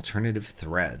herrings and alternative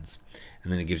threads.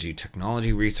 And then it gives you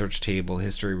technology research table,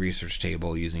 history research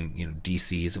table, using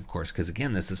DCs, of course, because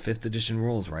again, this is 5th edition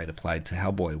rules, right, applied to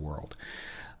Hellboy world.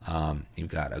 You've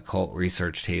got occult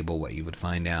research table, what you would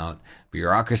find out,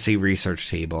 bureaucracy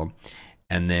research table,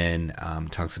 and then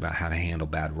talks about how to handle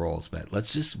bad rolls. But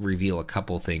let's just reveal a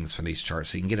couple things from these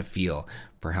charts so you can get a feel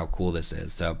for how cool this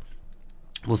is. So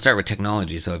we'll start with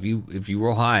technology. So if you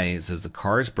roll high, it says the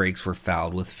car's brakes were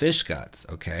fouled with fish guts.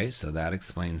 Okay, so that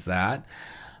explains that.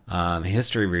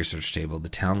 History research table. The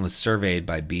town was surveyed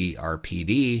by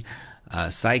BRPD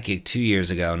psychic 2 years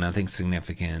ago. Nothing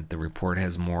significant. The report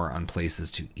has more on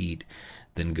places to eat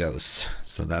than ghosts.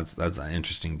 So that's an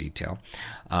interesting detail.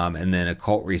 And then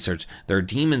occult research. There are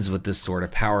demons with this sort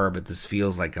of power, but this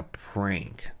feels like a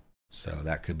prank. So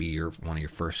that could be one of your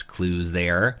first clues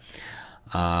there.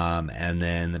 And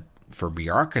then for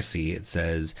bureaucracy, it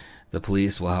says the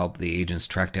police will help the agents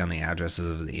track down the addresses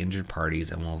of the injured parties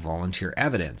and will volunteer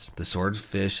evidence. The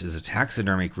swordfish is a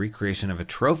taxidermic recreation of a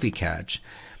trophy catch,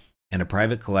 and a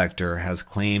private collector has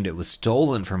claimed it was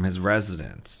stolen from his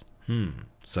residence.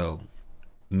 So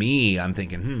I'm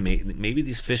thinking, maybe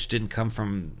these fish didn't come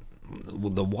from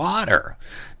the water.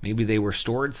 Maybe they were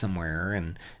stored somewhere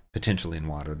and potentially in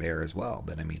water there as well,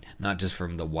 but I mean, not just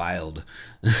from the wild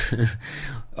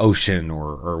ocean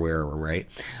or wherever, right?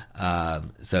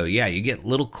 So yeah, you get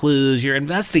little clues. You're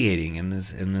investigating in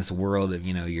this world of,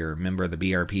 you're a member of the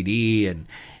BRPD,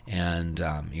 and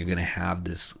you're gonna have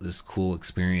this cool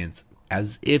experience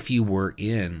as if you were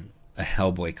in a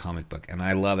Hellboy comic book, and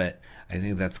I love it. I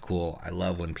think that's cool. I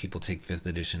love when people take 5th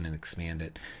edition and expand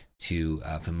it to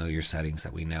familiar settings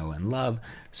that we know and love.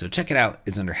 So check it out.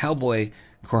 It's under Hellboy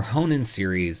𝘽𝙤𝙤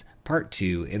series part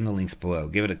 2 in the links below.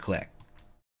 Give it a click.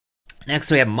 Next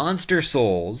we have Monster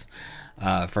Souls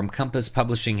from Compass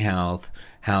Publishing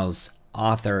House,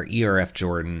 author E.R.F.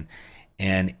 Jordan,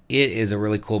 and it is a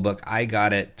really cool book. I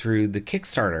got it through the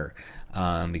Kickstarter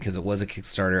because it was a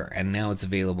Kickstarter, and now it's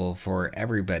available for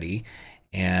everybody.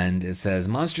 And it says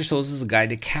Monster Souls is a guide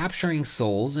to capturing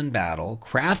souls in battle,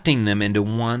 crafting them into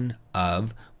one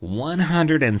of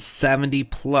 170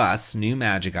 plus new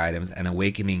magic items, and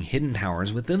awakening hidden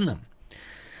powers within them.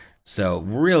 So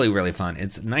really, really fun.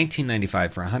 It's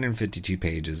 $19.95 for 152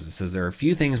 pages. It says there are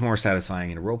few things more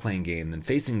satisfying in a role-playing game than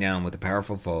facing down with a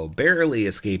powerful foe, barely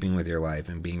escaping with your life,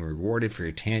 and being rewarded for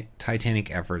your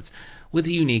titanic efforts with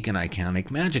a unique and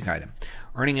iconic magic item.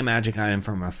 Earning a magic item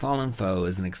from a fallen foe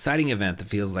is an exciting event that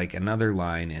feels like another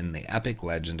line in the epic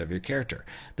legend of your character.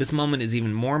 This moment is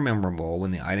even more memorable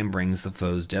when the item brings the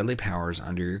foe's deadly powers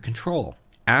under your control.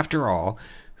 After all,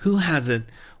 who hasn't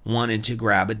wanted to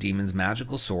grab a demon's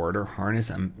magical sword or harness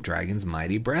a dragon's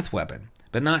mighty breath weapon?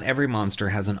 But not every monster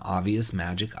has an obvious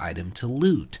magic item to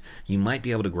loot. You might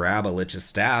be able to grab a lich's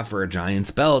staff or a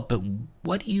giant's belt, but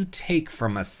what do you take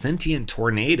from a sentient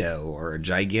tornado or a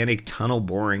gigantic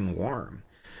tunnel-boring worm?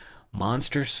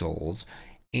 Monster Souls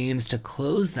aims to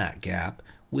close that gap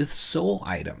with soul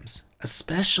items, a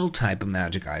special type of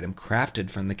magic item crafted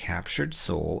from the captured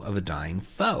soul of a dying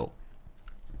foe.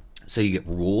 So you get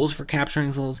rules for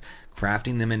capturing souls,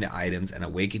 crafting them into items, and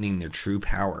awakening their true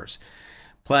powers.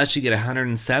 Plus, you get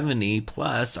 170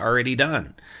 plus already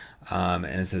done. And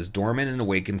it says dormant and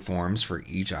awakened forms for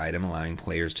each item, allowing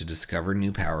players to discover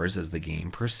new powers as the game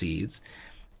proceeds.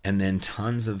 And then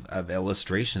tons of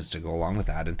illustrations to go along with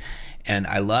that. And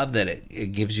I love that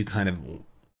it gives you kind of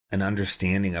an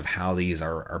understanding of how these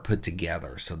are put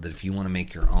together, so that if you want to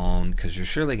make your own, because you're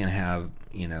surely going to have,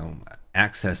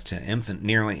 access to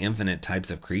nearly infinite types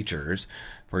of creatures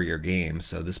for your game.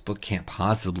 So this book can't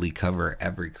possibly cover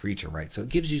every creature, right? So it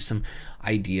gives you some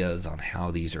ideas on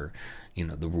how these are,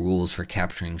 the rules for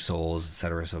capturing souls,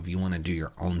 etc. So if you want to do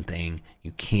your own thing,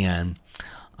 you can.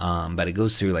 But it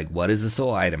goes through like, what is a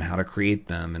soul item, how to create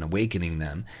them and awakening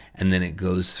them. And then it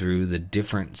goes through the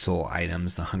different soul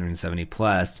items, the 170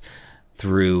 plus,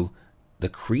 through the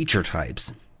creature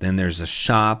types. Then there's a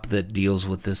shop that deals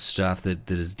with this stuff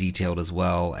that is detailed as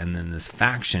well. And then this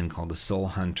faction called the Soul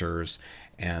Hunters,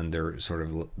 and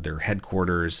their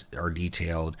headquarters are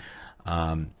detailed.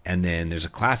 And then there's a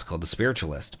class called the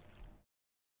Spiritualist,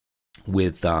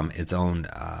 with its own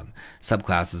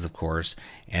subclasses, of course,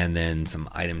 and then some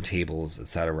item tables,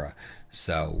 etc.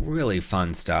 So really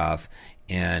fun stuff.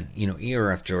 And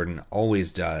E.R.F. Jordan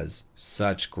always does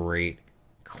such great,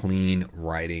 clean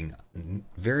writing.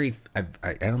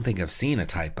 I don't think I've seen a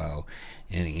typo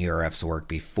in E.R.F.'s work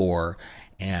before,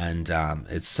 and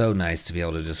it's so nice to be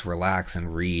able to just relax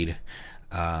and read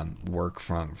work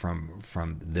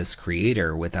from this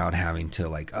creator without having to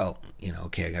like, oh,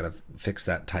 okay, I gotta fix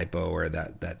that typo or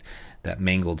that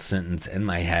mangled sentence in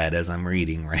my head as I'm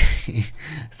reading, right?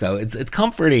 So it's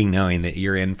comforting knowing that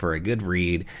you're in for a good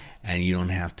read and you don't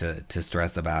have to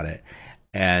stress about it.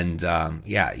 And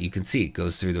yeah, you can see it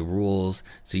goes through the rules,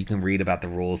 so you can read about the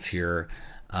rules here,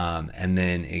 and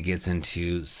then it gets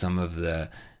into some of the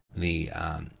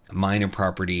minor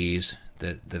properties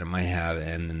that it might have,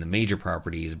 and then the major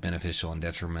properties, beneficial and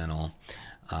detrimental.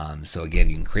 So again,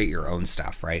 you can create your own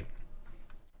stuff, right?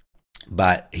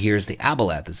 But here's the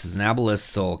aboleth. This is an aboleth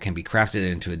soul can be crafted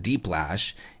into a deep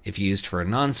lash. If used for a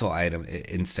non-soul item, it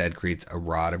instead creates a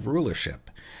rod of rulership.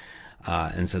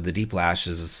 And so the deep lash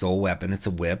is a soul weapon. It's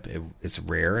a whip. It's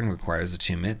rare and requires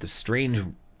attunement. The strange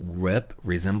whip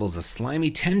resembles a slimy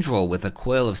tendril with a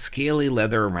coil of scaly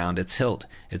leather around its hilt.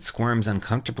 It squirms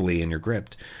uncomfortably in your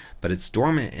grip, but it's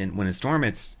dormant, and when it's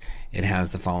dormant, it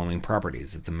has the following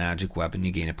properties. It's a magic weapon.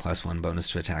 You gain a +1 bonus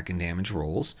to attack and damage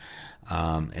rolls.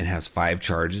 It has 5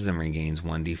 charges and regains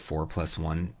 1d4 plus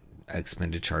 1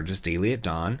 expended charges daily at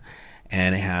dawn.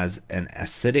 And it has an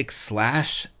acidic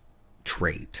slash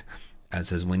trait. It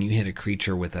says when you hit a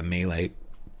creature with a melee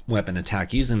weapon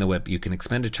attack using the whip, you can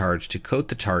expend a charge to coat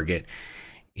the target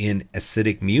in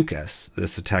acidic mucus.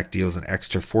 This attack deals an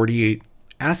extra 48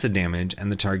 acid damage,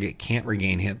 and the target can't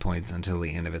regain hit points until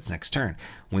the end of its next turn.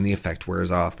 When the effect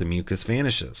wears off, the mucus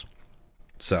vanishes.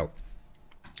 So,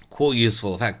 cool,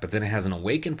 useful effect. But then it has an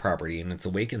awakened property. In its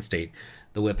awakened state,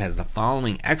 the whip has the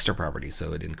following extra properties.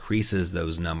 So it increases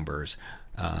those numbers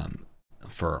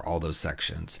for all those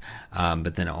sections.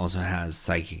 But then it also has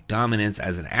psychic dominance.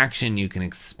 As an action, you can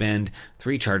expend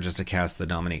 3 charges to cast the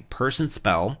dominate person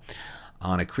spell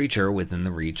on a creature within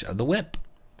the reach of the whip.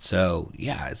 So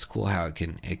yeah, it's cool how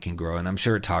it can grow, and I'm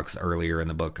sure it talks earlier in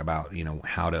the book about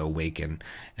how to awaken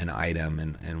an item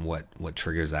and what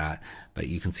triggers that. But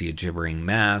you can see a gibbering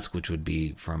mask, which would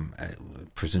be from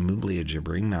presumably a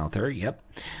gibbering mouther. Yep,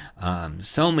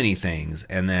 so many things,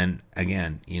 and then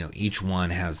again, each one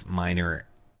has minor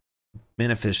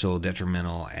beneficial,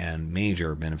 detrimental, and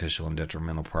major beneficial and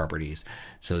detrimental properties,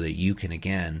 so that you can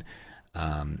again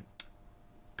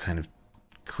kind of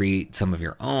create some of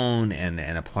your own and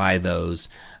apply those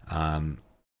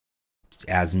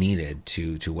as needed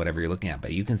to whatever you're looking at.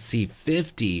 But you can see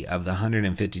 50 of the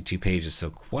 152 pages, so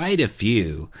quite a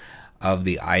few of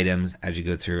the items as you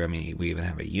go through. I mean, we even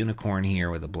have a unicorn here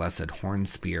with a blessed horn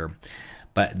spear.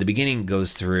 But the beginning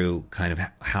goes through kind of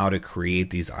how to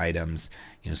create these items,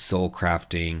 soul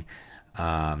crafting.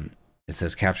 It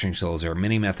says capturing souls. There are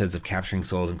many methods of capturing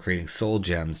souls and creating soul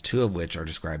gems, 2 of which are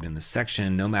described in this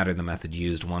section. No matter the method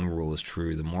used, one rule is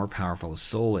true. The more powerful a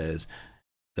soul is,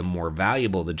 the more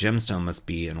valuable the gemstone must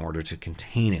be in order to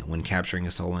contain it. When capturing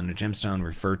a soul in a gemstone,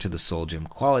 refer to the soul gem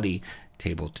quality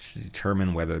table to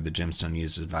determine whether the gemstone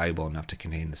used is valuable enough to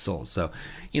contain the soul. So,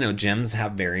 gems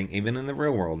have varying, even in the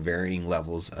real world, varying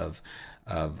levels of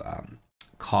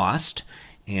cost.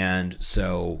 And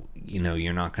so,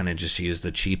 you're not going to just use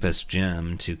the cheapest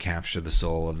gem to capture the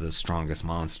soul of the strongest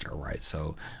monster, right?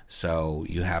 So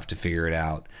you have to figure it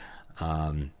out,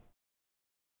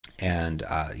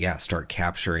 yeah, start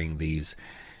capturing these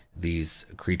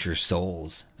creatures'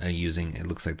 souls using. It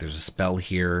looks like there's a spell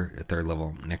here, a 3rd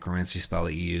level necromancy spell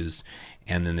that you use,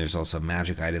 and then there's also a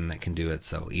magic item that can do it.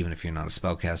 So even if you're not a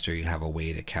spellcaster, you have a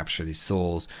way to capture these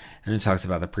souls. And it talks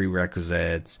about the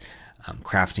prerequisites.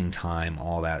 Crafting time,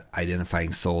 all that,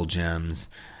 identifying soul gems,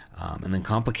 and then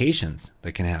complications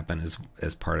that can happen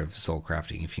as part of soul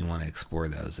crafting if you want to explore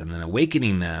those, and then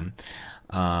awakening them.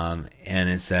 And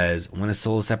it says when a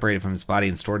soul is separated from its body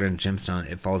and stored in a gemstone,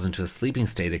 it falls into a sleeping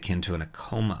state akin to a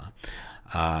coma.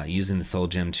 Using the soul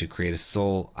gem to create a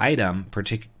soul item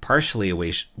partially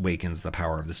awakens the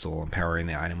power of the soul, empowering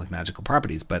the item with magical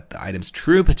properties, but the item's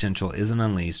true potential isn't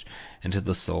unleashed until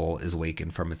the soul is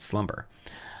awakened from its slumber.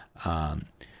 So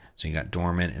you got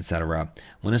dormant, etc.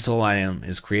 When a soul item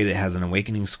is created, it has an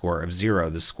awakening score of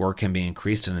 0. The score can be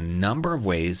increased in a number of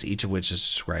ways, each of which is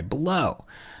described below.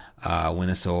 When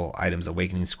a soul item's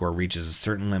awakening score reaches a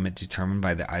certain limit determined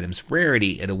by the item's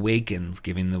rarity, it awakens,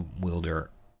 giving the wielder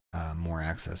more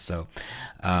access. So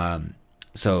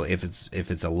if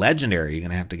it's a legendary, you're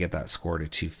gonna have to get that score to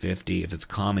 250. If it's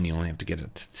common, you only have to get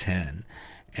it to 10.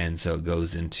 And so it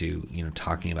goes into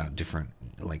talking about different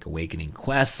like awakening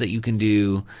quests that you can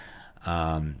do,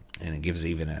 and it gives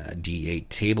even a D8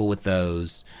 table with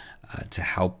those to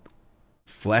help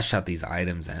flesh out these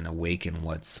items and awaken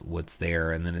what's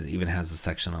there. And then it even has a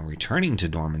section on returning to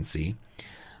dormancy.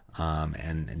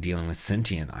 and dealing with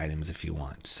sentient items if you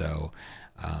want. So,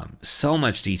 so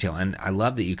much detail, and I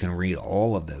love that you can read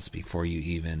all of this before you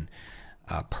even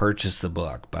purchase the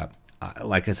book. But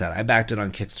like I said, I backed it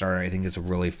on Kickstarter. I think it's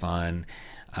really fun.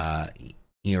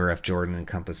 E.R.F. Jordan and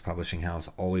Compass Publishing House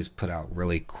always put out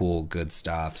really cool, good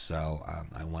stuff. So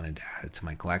I wanted to add it to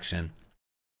my collection.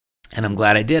 And I'm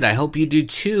glad I did. I hope you do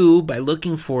too by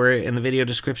looking for it in the video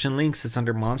description links. It's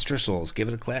under Monster Souls. Give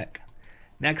it a click.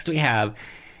 Next we have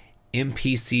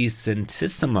NPC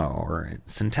Centesimo.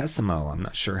 I'm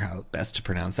not sure how best to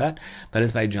pronounce that, but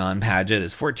it's by John Padgett.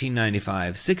 It's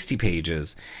 $14.95, 60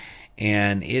 pages,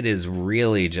 and it is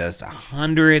really just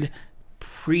 100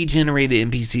 pre-generated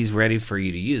NPCs ready for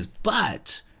you to use.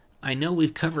 But I know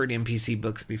we've covered NPC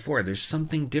books before. There's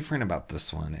something different about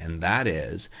this one, and that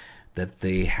is that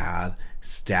they have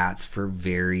stats for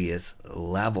various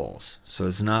levels. So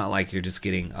it's not like you're just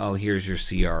getting, oh, here's your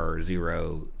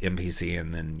CR0 NPC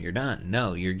and then you're done.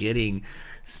 No, you're getting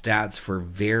stats for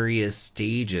various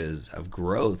stages of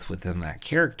growth within that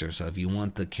character. So if you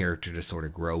want the character to sort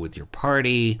of grow with your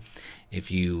party,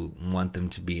 if you want them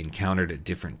to be encountered at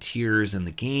different tiers in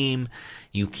the game,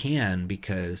 you can,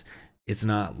 because it's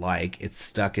not like it's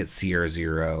stuck at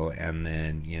CR0 and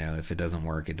then, you know, if it doesn't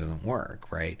work, it doesn't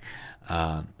work, right?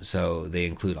 So they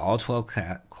include all 12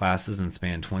 classes and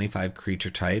span 25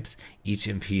 creature types. Each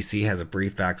NPC has a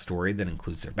brief backstory that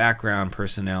includes their background,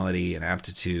 personality, and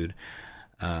aptitude,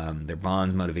 their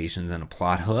bonds, motivations, and a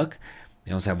plot hook.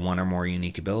 They also have one or more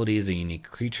unique abilities, a unique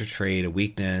creature trait, a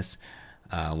weakness,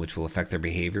 which will affect their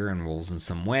behavior and roles in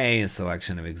some way, a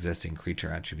selection of existing creature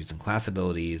attributes and class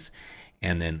abilities.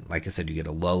 And then, like I said, you get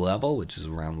a low level, which is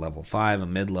around level 5, a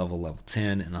mid-level, level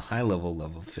 10, and a high level,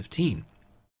 level 15.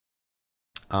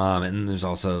 And there's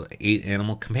also 8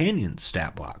 animal companion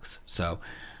stat blocks. So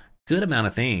good amount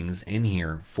of things in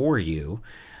here for you.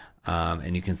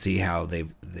 And you can see how they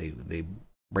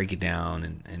break it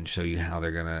down and show you how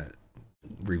they're going to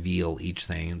reveal each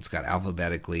thing. It's got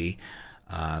alphabetically.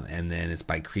 And then it's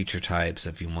by creature types.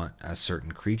 If you want a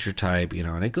certain creature type, you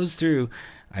know, and it goes through,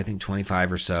 I think,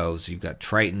 25 or so. So you've got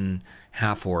Triton,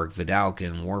 Half-Orc,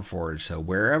 Vidalcan, Warforged. So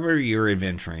wherever you're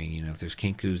adventuring, you know, if there's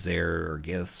Kinkus there or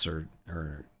Giths or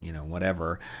you know,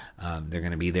 whatever, they're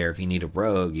going to be there. If you need a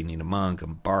rogue, you need a monk, a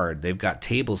bard, they've got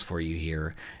tables for you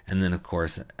here. And then, of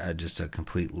course, just a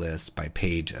complete list by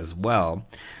page as well.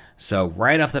 So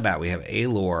right off the bat, we have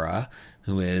Alora,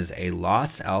 who is a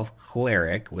lost elf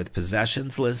cleric with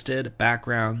possessions listed,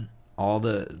 background, all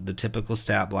the typical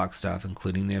stat block stuff,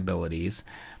 including the abilities,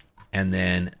 and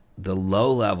then the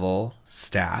low-level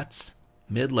stats,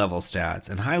 mid-level stats,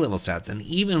 and high-level stats. And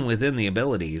even within the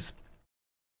abilities,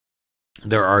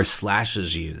 there are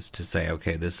slashes used to say,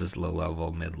 okay, this is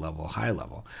low-level, mid-level,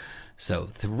 high-level. So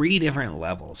 3 different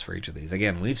levels for each of these.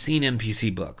 Again, we've seen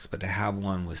NPC books, but to have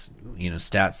one with, you know,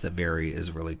 stats that vary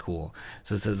is really cool.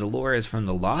 So it says, Alora is from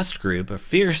the Lost Group, a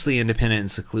fiercely independent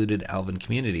and secluded elven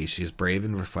community. She is brave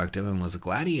and reflective and was a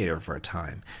gladiator for a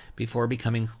time before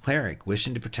becoming a cleric,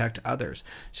 wishing to protect others.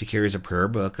 She carries a prayer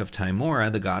book of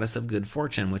Tymora, the goddess of good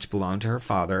fortune, which belonged to her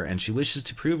father, and she wishes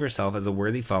to prove herself as a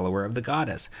worthy follower of the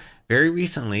goddess. Very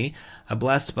recently, a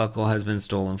blessed buckle has been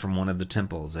stolen from one of the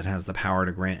temples. It has the power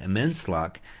to grant immense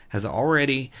luck, has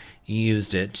already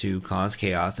used it to cause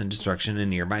chaos and destruction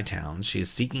in nearby towns. She is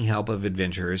seeking help of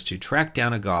adventurers to track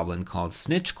down a goblin called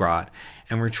Snitchgrot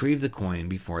and retrieve the coin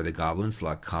before the goblin's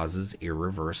luck causes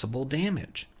irreversible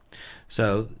damage.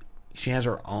 So she has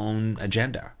her own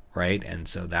agenda, right? And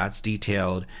so that's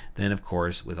detailed. Then, of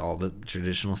course, with all the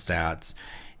traditional stats.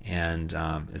 And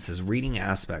it says reading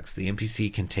aspects. The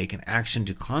NPC can take an action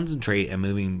to concentrate, and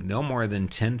moving no more than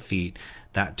 10 feet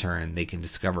that turn, they can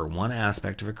discover one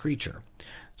aspect of a creature.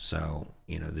 So,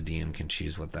 you know, the DM can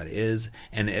choose what that is.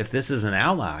 And if this is an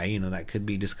ally, you know, that could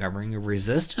be discovering a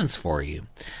resistance for you.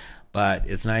 But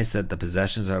it's nice that the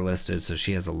possessions are listed. So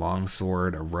she has a long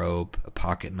sword, a rope, a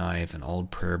pocket knife, an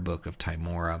old prayer book of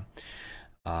Tymora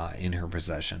in her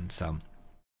possession. So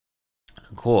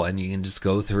cool. And you can just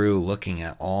go through looking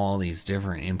at all these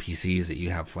different NPCs that you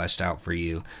have fleshed out for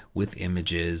you with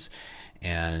images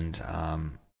and,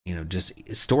 you know, just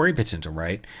story potential,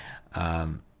 right?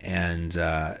 You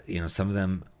know, some of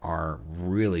them are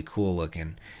really cool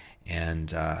looking.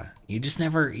 And you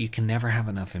can never have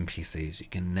enough NPCs. You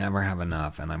can never have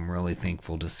enough. And I'm really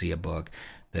thankful to see a book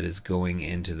that is going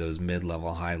into those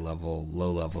mid-level, high-level,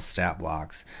 low-level stat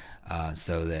blocks.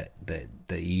 So that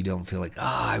you don't feel like,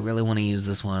 I really want to use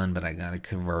this one, but I got to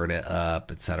convert it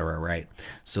up, etc. Right?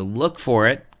 So look for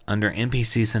it under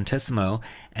NPC Centesimo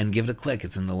and give it a click.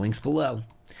 It's in the links below.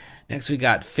 Next, we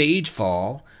got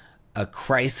Phagefall, a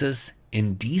crisis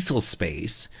in diesel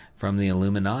space from the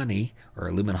Illuminati or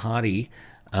Illuminati.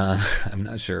 I'm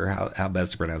not sure how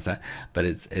best to pronounce that, but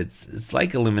it's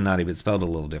like Illuminati, but spelled a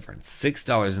little different.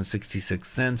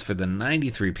 $6.66 for the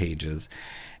 93 pages.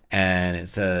 And it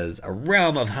says, a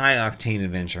realm of high-octane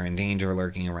adventure and danger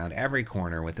lurking around every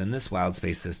corner within this wild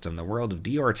space system. The world of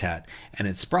𝘎𝙤𝙘 and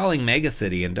its sprawling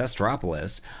megacity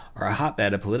Industropolis are a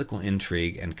hotbed of political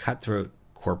intrigue and cutthroat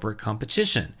corporate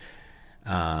competition.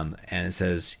 And it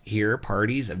says, here,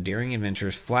 parties of daring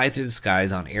adventurers fly through the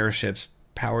skies on airships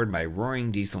powered by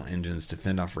roaring diesel engines to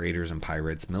fend off raiders and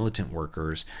pirates. Militant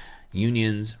workers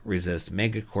unions resist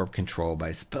megacorp control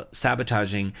by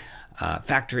sabotaging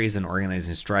factories and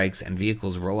organizing strikes, and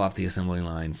vehicles roll off the assembly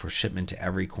line for shipment to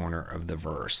every corner of the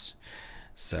verse.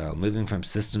 So, moving from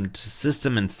system to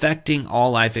system, infecting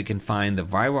all life it can find, the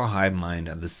viral hive mind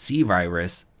of the C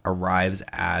virus arrives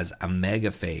as a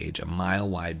megaphage, a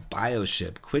mile-wide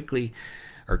bioship,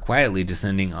 quietly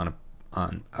descending on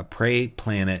a prey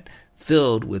planet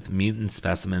filled with mutant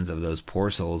specimens of those poor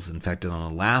souls infected on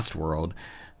the last world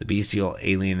the bestial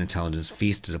alien intelligence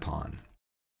feasted upon.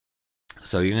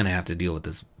 So you're going to have to deal with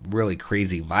this really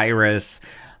crazy virus.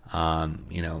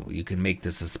 You can make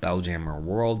this a Spelljammer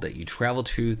world that you travel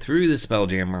to through the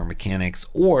Spelljammer mechanics,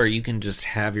 or you can just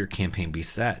have your campaign be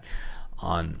set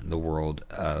on the world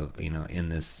of, in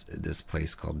this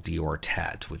place called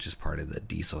𝘎𝙤𝙘, which is part of the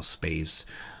diesel space,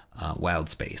 wild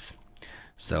space.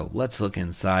 So let's look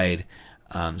inside.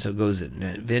 So it goes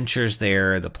adventures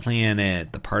there, the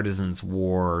planet, the Partisans'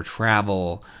 War,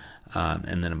 travel,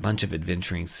 and then a bunch of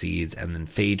adventuring seeds, and then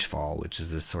Phagefall, which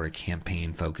is this sort of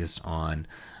campaign focused on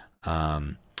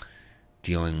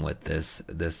dealing with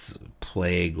this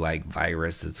plague-like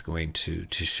virus that's going to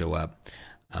show up.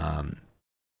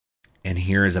 And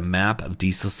here is a map of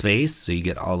diesel space, so you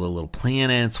get all the little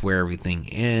planets, where everything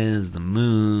is, the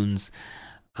moons.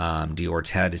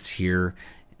 𝘎𝙤𝙘 is here.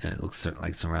 It looks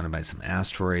like surrounded by some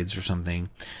asteroids or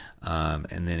something.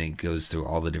 And then it goes through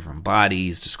all the different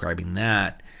bodies, describing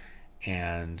that.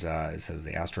 And it says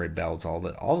the asteroid belts, all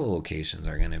the locations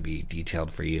are going to be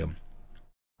detailed for you.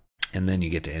 And then you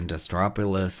get to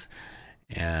Industropolis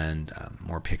and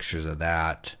more pictures of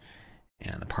that.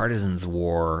 And the Partisans'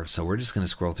 War. So we're just going to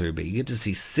scroll through, but you get to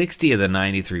see 60 of the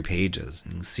 93 pages.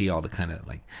 And you can see all the kind of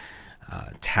like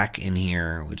tech in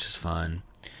here, which is fun.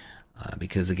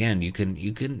 Because again, you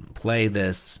can play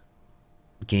this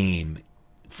game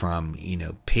from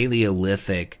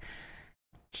Paleolithic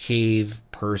cave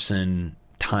person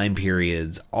time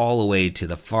periods all the way to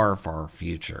the far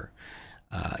future.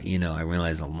 I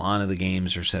realize a lot of the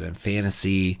games are set in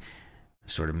fantasy,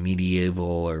 sort of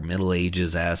medieval or Middle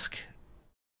Ages-esque,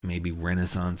 maybe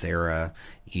Renaissance era,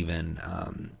 even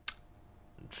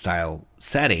style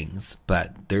settings,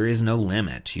 but there is no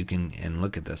limit. You can, and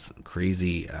look at this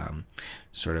crazy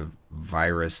sort of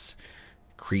virus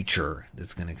creature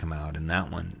that's going to come out, and that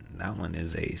one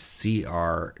is a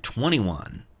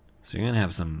CR21, so you're going to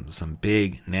have some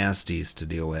big nasties to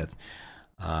deal with,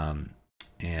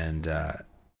 and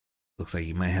looks like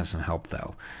you might have some help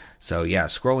though. So yeah,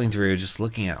 scrolling through, just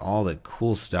looking at all the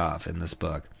cool stuff in this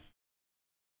book.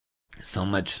 So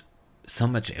much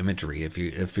imagery.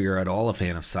 If you're at all a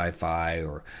fan of sci-fi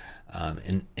or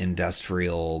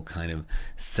industrial kind of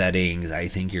settings, I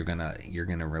think you're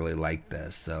gonna really like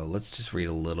this. So let's just read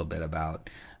a little bit about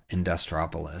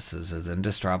Industropolis. It says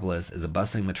Industropolis is a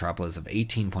bustling metropolis of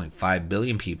 18.5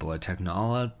 billion people, a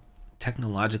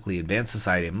technologically advanced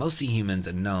society of mostly humans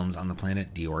and gnomes on the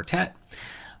planet 𝘎𝙤𝙘,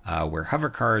 where hover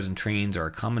cars and trains are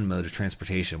a common mode of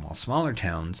transportation, while smaller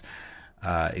towns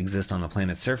exist on the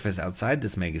planet's surface. Outside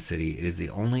this megacity, it is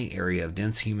the only area of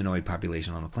dense humanoid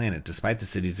population on the planet. Despite the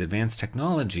city's advanced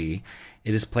technology,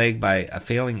 it is plagued by a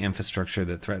failing infrastructure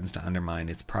that threatens to undermine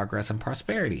its progress and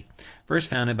prosperity. First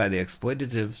founded by the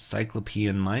exploitative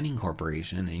Cyclopean Mining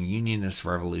Corporation, a unionist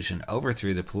revolution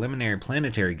overthrew the preliminary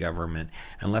planetary government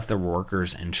and left the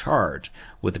workers in charge.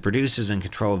 With the producers in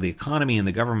control of the economy and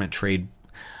the government, trade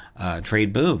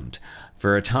boomed.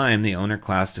 For a time, the owner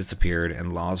class disappeared,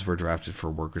 and laws were drafted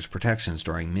for workers' protections,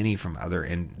 drawing many from other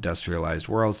industrialized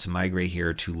worlds to migrate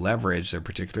here to leverage their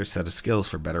particular set of skills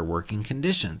for better working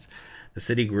conditions. The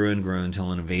city grew and grew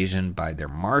until an invasion by their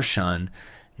Martian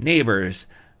neighbors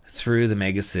threw the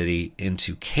megacity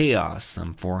into chaos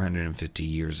some 450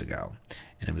 years ago.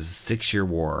 And it was a 6-year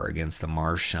war against the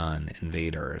Martian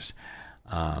invaders.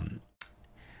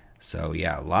 So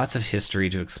yeah, lots of history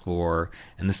to explore,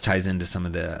 and this ties into some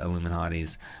of the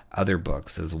Illuminati's other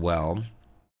books as well.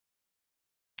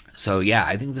 So yeah,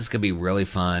 I think this could be really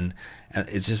fun.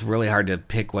 It's just really hard to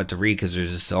pick what to read because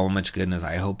there's just so much goodness.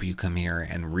 I hope you come here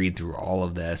and read through all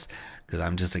of this because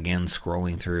I'm just again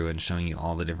scrolling through and showing you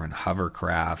all the different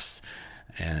hovercrafts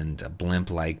and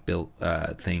blimp-like built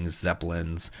things,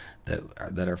 zeppelins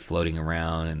that are floating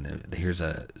around. And here's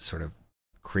a sort of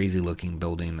crazy-looking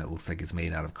building that looks like it's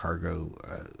made out of cargo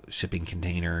shipping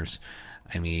containers.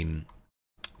 I mean,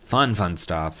 fun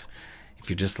stuff. If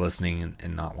you're just listening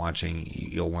and not watching,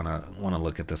 you'll want to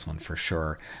look at this one for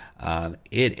sure.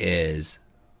 It is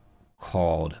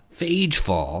called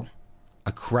Phagefall,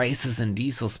 A Crisis in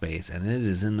Diesel Space, and it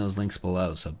is in those links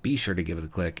below. So be sure to give it a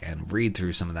click and read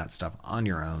through some of that stuff on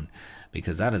your own,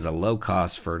 because that is a low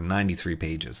cost for 93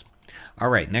 pages. All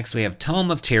right, next we have Tome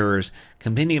of Terrors,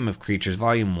 Compendium of Creatures,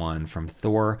 Volume 1 from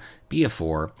Thor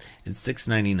BF4. It's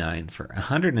 $6.99 for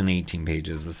 118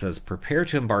 pages. It says, prepare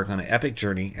to embark on an epic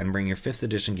journey and bring your 5th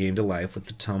edition game to life with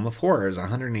the Tome of Horrors, a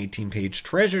 118-page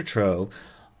treasure trove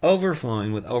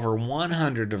overflowing with over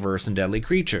 100 diverse and deadly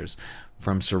creatures.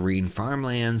 From serene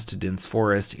farmlands to dense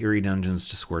forests, eerie dungeons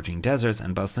to scorching deserts,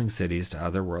 and bustling cities to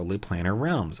otherworldly planar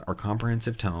realms, our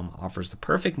comprehensive tome offers the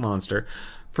perfect monster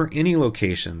for any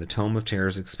location. The Tome of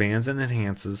Terrors expands and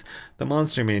enhances the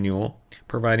monster manual,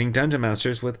 providing dungeon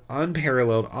masters with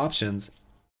unparalleled options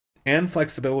and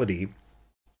flexibility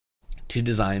to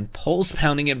design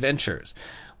pulse-pounding adventures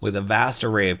with a vast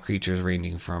array of creatures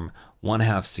ranging from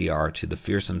 1/2 CR to the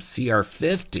fearsome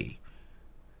CR50.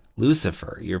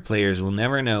 Lucifer, your players will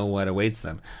never know what awaits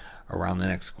them around the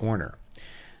next corner.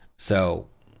 So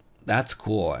that's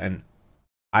cool. And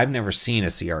I've never seen a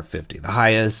CR50. The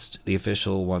highest the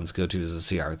official ones go to is a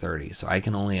CR30. So I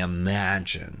can only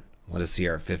imagine what a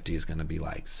CR50 is going to be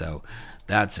like. So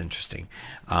that's interesting.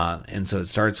 And so it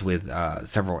starts with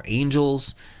several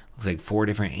angels. Looks like 4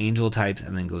 different angel types,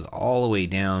 and then goes all the way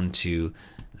down to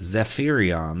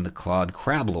Zephyrion, the clawed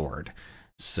crab lord.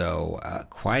 So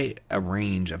quite a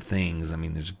range of things. I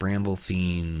mean, there's bramble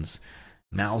fiends,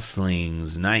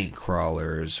 mouselings, night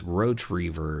crawlers, roach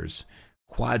reavers,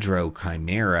 quadro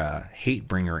chimera,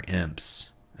 hatebringer imps.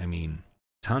 I mean,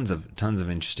 tons of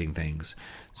interesting things.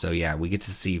 So yeah, we get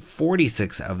to see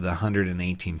 46 of the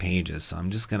 118 pages. So I'm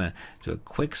just gonna do a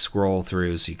quick scroll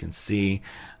through so you can see.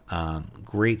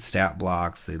 Great stat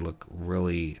blocks. They look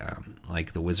really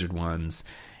like the wizard ones,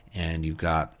 and you've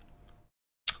got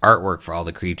artwork for all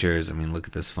the creatures. I mean, look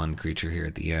at this fun creature here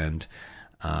at the end.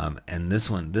 And this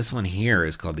one here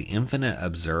is called the Infinite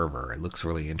Observer. It looks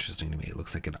really interesting to me. It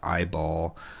looks like an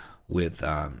eyeball with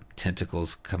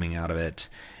tentacles coming out of it.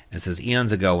 It says,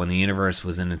 eons ago, when the universe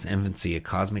was in its infancy, a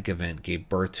cosmic event gave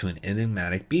birth to an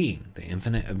enigmatic being, the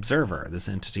Infinite Observer. This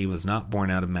entity was not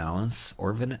born out of malice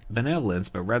or benevolence,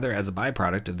 but rather as a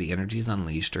byproduct of the energies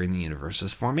unleashed during the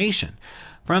universe's formation.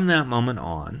 From that moment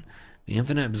on, the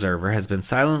Infinite Observer has been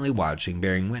silently watching,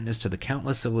 bearing witness to the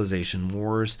countless civilization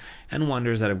wars and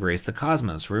wonders that have graced the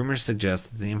cosmos. Rumors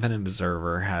suggest that the Infinite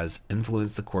Observer has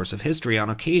influenced the course of history, on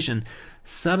occasion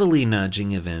subtly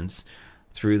nudging events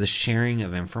through the sharing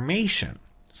of information.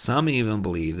 Some even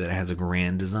believe that it has a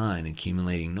grand design,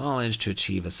 accumulating knowledge to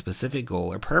achieve a specific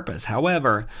goal or purpose.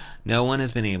 However, no one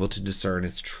has been able to discern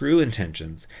its true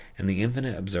intentions, and the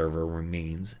Infinite Observer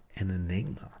remains an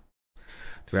enigma.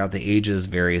 Throughout the ages,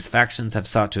 various factions have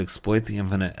sought to exploit the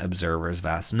Infinite Observer's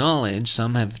vast knowledge.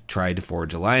 Some have tried to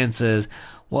forge alliances,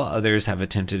 while others have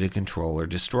attempted to control or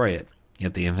destroy it.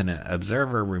 Yet the Infinite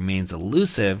Observer remains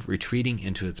elusive, retreating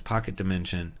into its pocket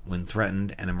dimension when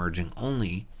threatened and emerging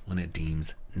only when it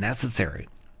deems necessary.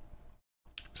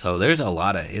 So there's a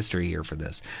lot of history here for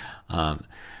this.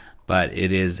 But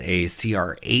it is a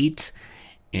CR8,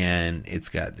 and it's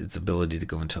got its ability to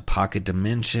go into a pocket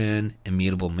dimension,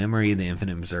 immutable memory. The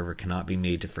Infinite Observer cannot be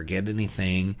made to forget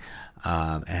anything.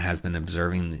 It has been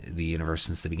observing the universe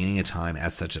since the beginning of time.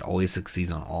 As such, it always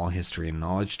succeeds on all history and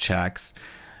knowledge checks.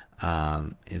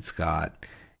 It's got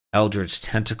eldritch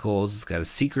tentacles. It's got a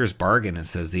seeker's bargain. It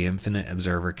says the Infinite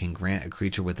Observer can grant a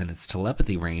creature within its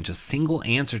telepathy range a single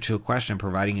answer to a question,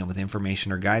 providing it with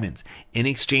information or guidance. In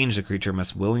exchange, the creature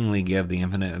must willingly give the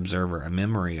Infinite Observer a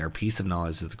memory or piece of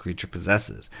knowledge that the creature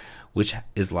possesses, which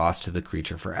is lost to the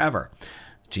creature forever.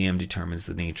 The GM determines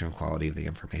the nature and quality of the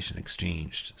information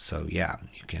exchanged. So yeah,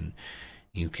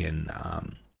 you can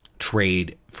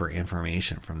trade for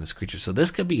information from this creature. So this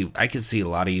could be, I could see a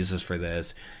lot of uses for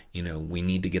this. You know, we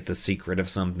need to get the secret of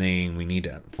something. We need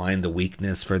to find the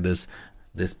weakness for this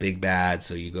big bad.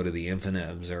 So you go to the Infinite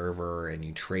Observer and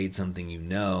you trade something you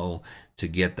know to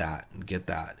get that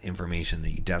information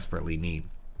that you desperately need.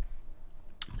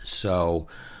 So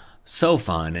So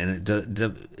fun, and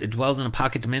it dwells in a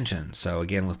pocket dimension. So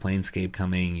again, with Planescape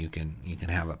coming, you can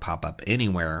have it pop up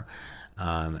anywhere,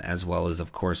 as well as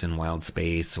of course in Wild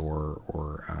Space or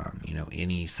you know,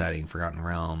 any setting, Forgotten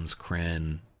Realms,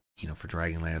 Krynn, you know, for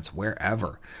Dragonlance,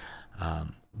 wherever.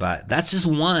 But that's just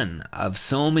one of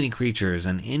so many creatures,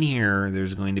 and in here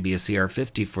there's going to be a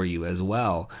CR50 for you as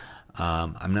well.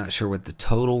 I'm not sure what the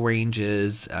total range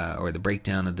is, or the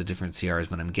breakdown of the different CRs,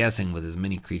 but I'm guessing with as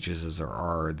many creatures as there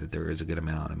are, that there is a good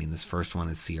amount. I mean, this first one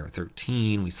is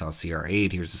CR13. We saw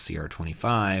CR8. Here's a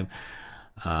CR25.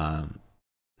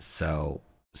 So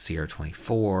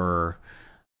CR24,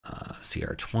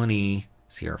 CR20,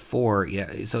 CR4.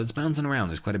 Yeah, so it's bouncing around.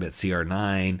 There's quite a bit.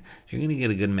 CR9. So you're going to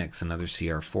get a good mix. Another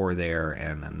CR4 there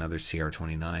and another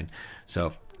CR29.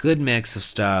 So good mix of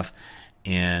stuff.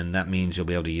 And that means you'll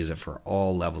be able to use it for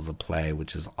all levels of play,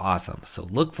 which is awesome. So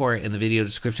look for it in the video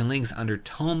description links under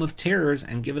Tome of Terrors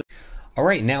and give it. All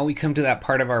right, now we come to that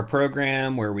part of our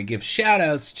program where we give shout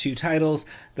outs to titles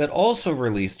that also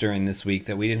released during this week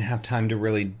that we didn't have time to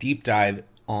really deep dive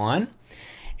on.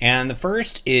 And the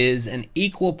first is an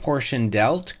equal portion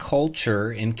dealt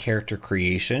culture in character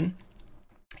creation.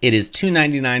 It is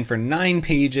 $2.99 for 9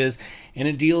 pages, and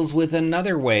it deals with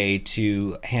another way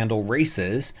to handle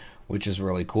races, which is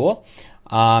really cool.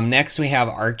 Next we have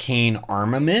Arcane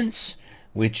Armaments,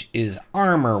 which is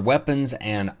armor, weapons,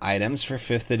 and items for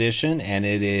 5th edition, and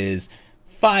it is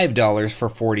 $5 for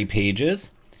 40 pages.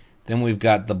 Then we've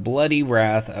got The Bloody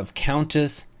Wrath of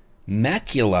Countess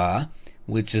Macula,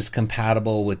 which is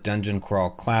compatible with Dungeon Crawl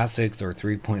Classics or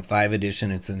 3.5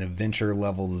 edition. It's an adventure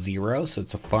level 0, so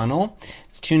it's a funnel.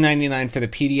 It's $2.99 for the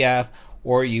PDF,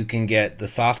 or you can get the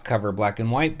softcover black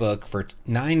and white book for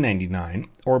 $9.99,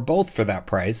 or both for that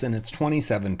price, and it's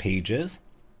 27 pages.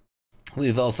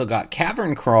 We've also got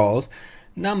Cavern Crawls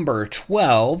number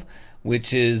 12,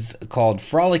 which is called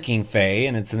Frolicking Fae,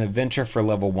 and it's an adventure for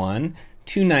level 1,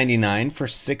 $2.99 for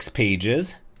 6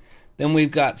 pages. Then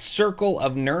we've got Circle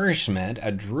of Nourishment,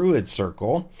 a Druid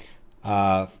Circle,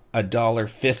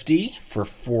 $1.50 for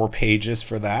 4 pages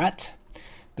for that.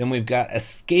 Then we've got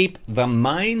Escape the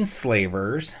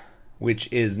Mindslavers,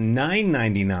 which is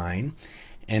 $9.99,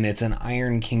 and it's an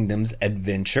Iron Kingdoms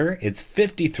adventure. It's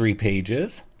 53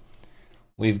 pages.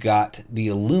 We've got The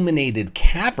Illuminated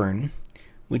Cavern,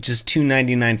 which is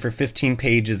 $2.99 for 15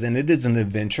 pages, and it is an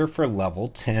adventure for level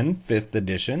 10, 5th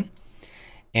edition.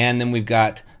 And then we've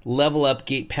got Level Up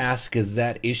Gate Pass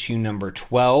Gazette issue number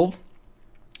 12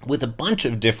 with a bunch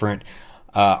of different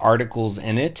articles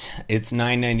in it. It's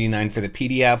 $9.99 for the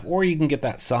PDF, or you can get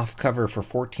that soft cover for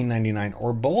 $14.99,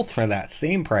 or both for that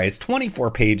same price,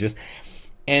 24 pages.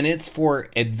 And it's for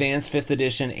advanced 5th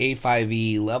edition,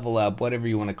 A5E, level up, whatever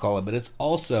you want to call it. But it's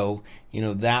also, you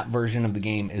know, that version of the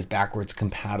game is backwards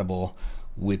compatible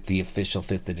with the official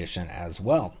 5th edition as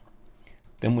well.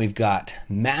 Then we've got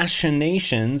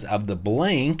Machinations of the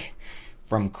Blank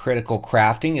from Critical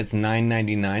Crafting. It's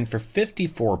 $9.99 for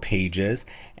 54 pages,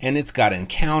 and it's got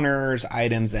encounters,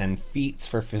 items, and feats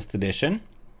for 5th edition.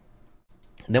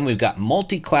 Then we've got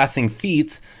Multi-Classing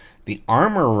Feats, the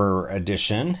Armorer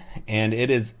edition, and it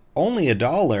is only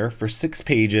 $1 for 6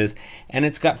 pages, and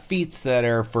it's got feats that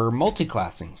are for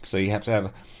multi-classing. So you have to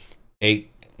have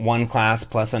one class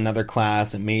plus another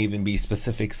class. It may even be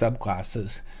specific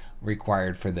subclasses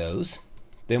required for those.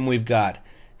 Then we've got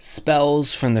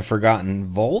Spells from the Forgotten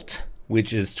Vault,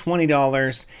 which is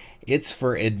 $20. It's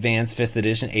for advanced 5th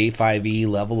edition, A5E,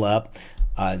 level up,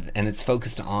 and it's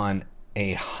focused on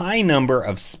a high number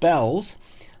of spells.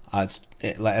 As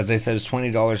I said, it's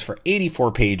 $20 for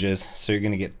 84 pages, so you're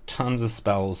going to get tons of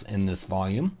spells in this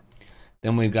volume.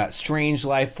 Then we've got Strange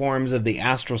Life Forms of the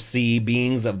Astral Sea,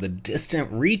 Beings of the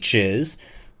Distant Reaches,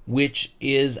 which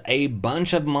is a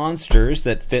bunch of monsters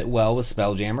that fit well with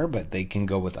Spelljammer, but they can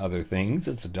go with other things.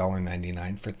 It's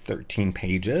 $1.99 for 13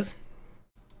 pages.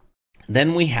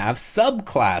 Then we have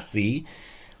Subclassy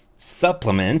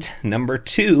Supplement number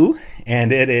 2,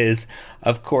 and it is,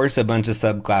 of course, a bunch of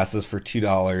subclasses for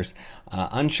 $2.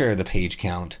 Unsure of the page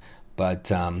count, but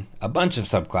a bunch of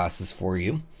subclasses for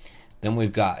you. Then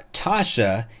we've got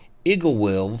Tasha,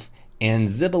 Iglewilv, and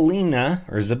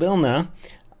Zybilna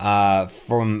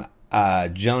from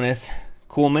Jonas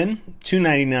Kuhlman,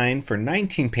 $2.99 for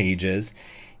 19 pages,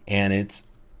 and it's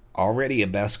already a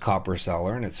best copper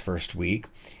seller in its first week.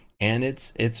 And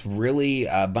it's really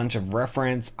a bunch of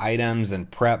reference items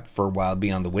and prep for Wild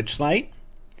Beyond the Witchlight.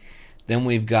 Then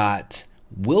we've got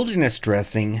Wilderness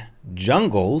Dressing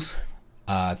Jungles,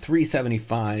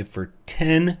 $3.75 for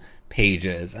 10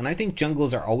 pages. And I think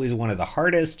jungles are always one of the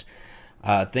hardest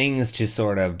things to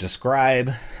sort of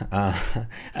describe,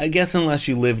 I guess, unless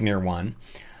you live near one.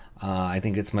 I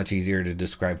think it's much easier to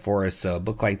describe for us. So a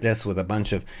book like this with a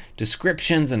bunch of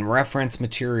descriptions and reference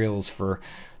materials for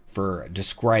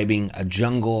describing a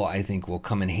jungle, I think will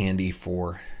come in handy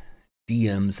for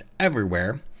DMs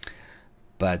everywhere.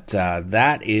 But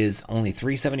that is only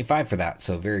 $3.75 for that,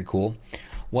 so very cool.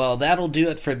 Well, that'll do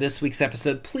it for this week's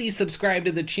episode. Please subscribe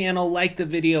to the channel, like the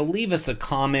video, leave us a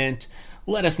comment,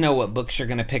 let us know what books you're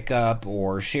going to pick up,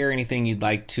 or share anything you'd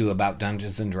like to about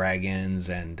Dungeons and Dragons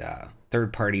and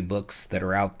third-party books that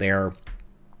are out there.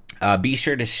 Be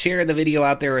sure to share the video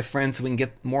out there with friends so we can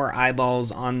get more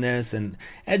eyeballs on this and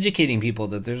educating people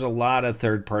that there's a lot of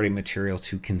third-party material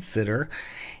to consider.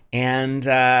 And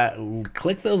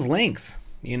click those links.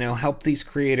 You know, help these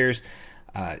creators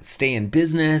stay in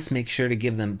business. Make sure to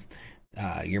give them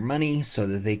your money so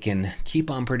that they can keep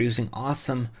on producing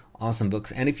awesome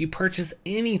books. And if you purchase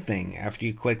anything after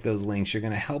you click those links, you're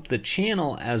going to help the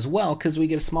channel as well, because we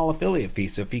get a small affiliate fee.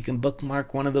 So if you can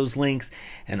bookmark one of those links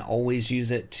and always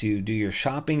use it to do your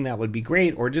shopping, that would be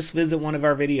great. Or just visit one of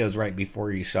our videos right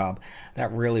before you shop.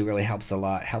 That really helps a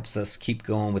lot, helps us keep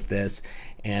going with this,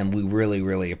 and we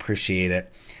really appreciate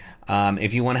it.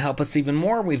 If you want to help us even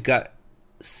more, we've got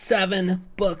 7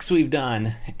 books we've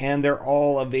done, and they're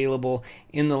all available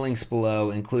in the links below,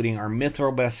 including our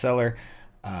Mithril bestseller,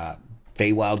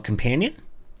 Feywild Companion,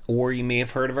 or you may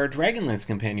have heard of our Dragonlance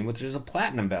Companion, which is a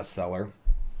platinum bestseller.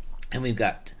 And we've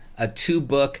got a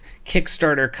 2-book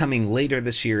Kickstarter coming later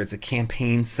this year. It's a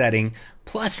campaign setting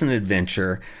plus an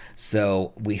adventure.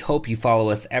 So we hope you follow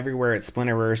us everywhere at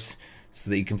Splinterverse so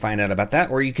that you can find out about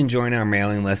that, or you can join our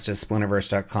mailing list at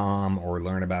splinterverse.com or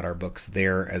learn about our books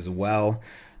there as well.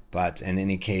 But in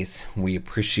any case, we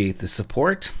appreciate the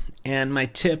support. And my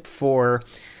tip for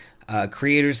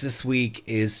creators this week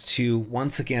is to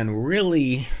once again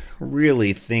really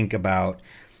think about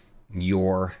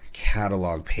your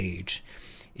catalog page.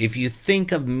 If you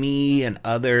think of me and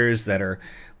others that are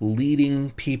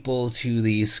leading people to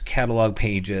these catalog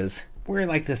pages, we're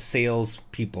like the sales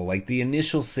people, like the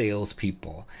initial sales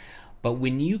people. But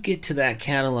when you get to that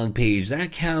catalog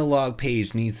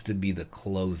page needs to be the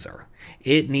closer.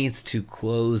 It needs to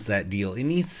close that deal. It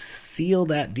needs to seal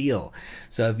that deal.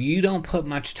 So if you don't put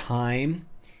much time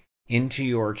into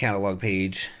your catalog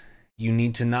page, you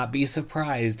need to not be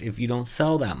surprised if you don't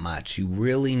sell that much. You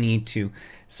really need to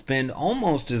spend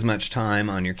almost as much time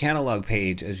on your catalog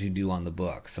page as you do on the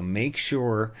book. So make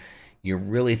sure you're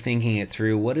really thinking it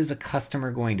through. What is a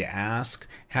customer going to ask?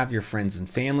 Have your friends and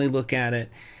family look at it.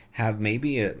 Have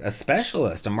maybe a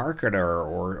specialist, a marketer,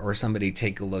 or somebody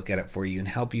take a look at it for you and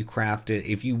help you craft it.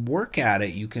 If you work at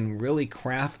it, you can really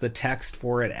craft the text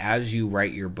for it as you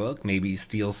write your book. Maybe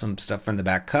steal some stuff from the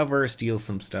back cover, steal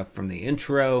some stuff from the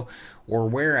intro, or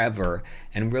wherever,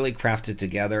 and really craft it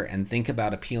together and think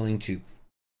about appealing to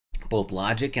both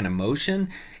logic and emotion.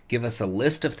 Give us a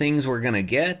list of things we're going to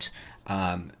get.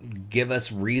 Give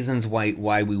us reasons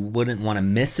why we wouldn't want to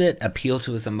miss it. Appeal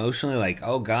to us emotionally, like,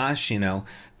 oh gosh, you know,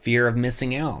 fear of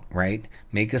missing out, right?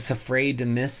 Make us afraid to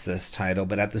miss this title,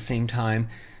 but at the same time,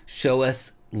 show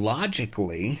us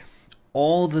logically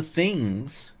all the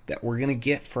things that we're going to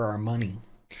get for our money.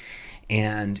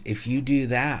 And if you do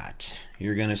that,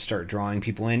 you're going to start drawing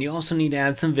people in. You also need to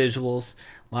add some visuals.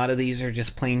 A lot of these are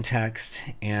just plain text,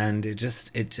 and it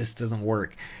just doesn't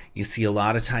work. You see a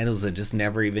lot of titles that just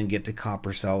never even get to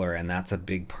Copper Seller, and that's a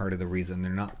big part of the reason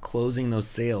they're not closing those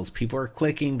sales. People are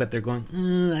clicking, but they're going,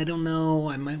 I don't know,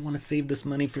 I might want to save this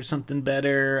money for something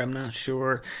better, I'm not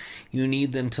sure. You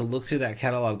need them to look through that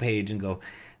catalog page and go,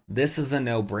 this is a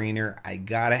no-brainer. I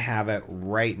gotta have it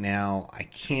right now. I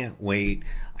can't wait.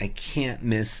 I can't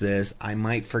miss this. I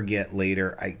might forget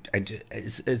later.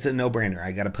 It's a no-brainer.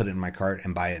 I gotta put it in my cart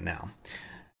and buy it now.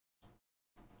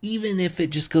 Even if it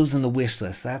just goes in the wish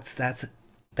list,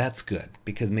 that's good,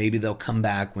 because maybe they'll come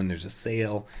back when there's a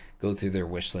sale, go through their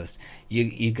wish list.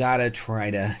 You gotta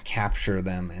try to capture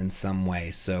them in some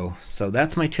way. So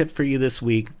that's my tip for you this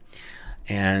week.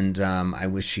 And I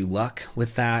wish you luck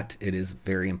with that. It is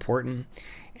very important.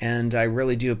 And I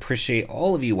really do appreciate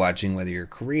all of you watching, whether you're a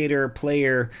creator,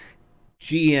 player,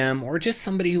 GM, or just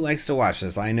somebody who likes to watch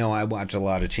this. I know I watch a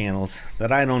lot of channels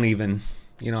that I don't even,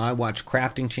 I watch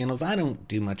crafting channels. I don't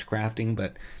do much crafting,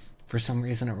 but for some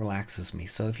reason it relaxes me.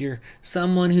 So if you're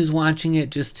someone who's watching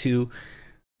it just to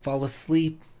fall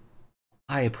asleep,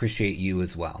 I appreciate you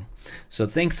as well. So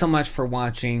thanks so much for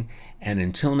watching, and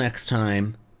until next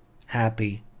time,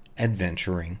 happy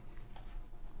adventuring.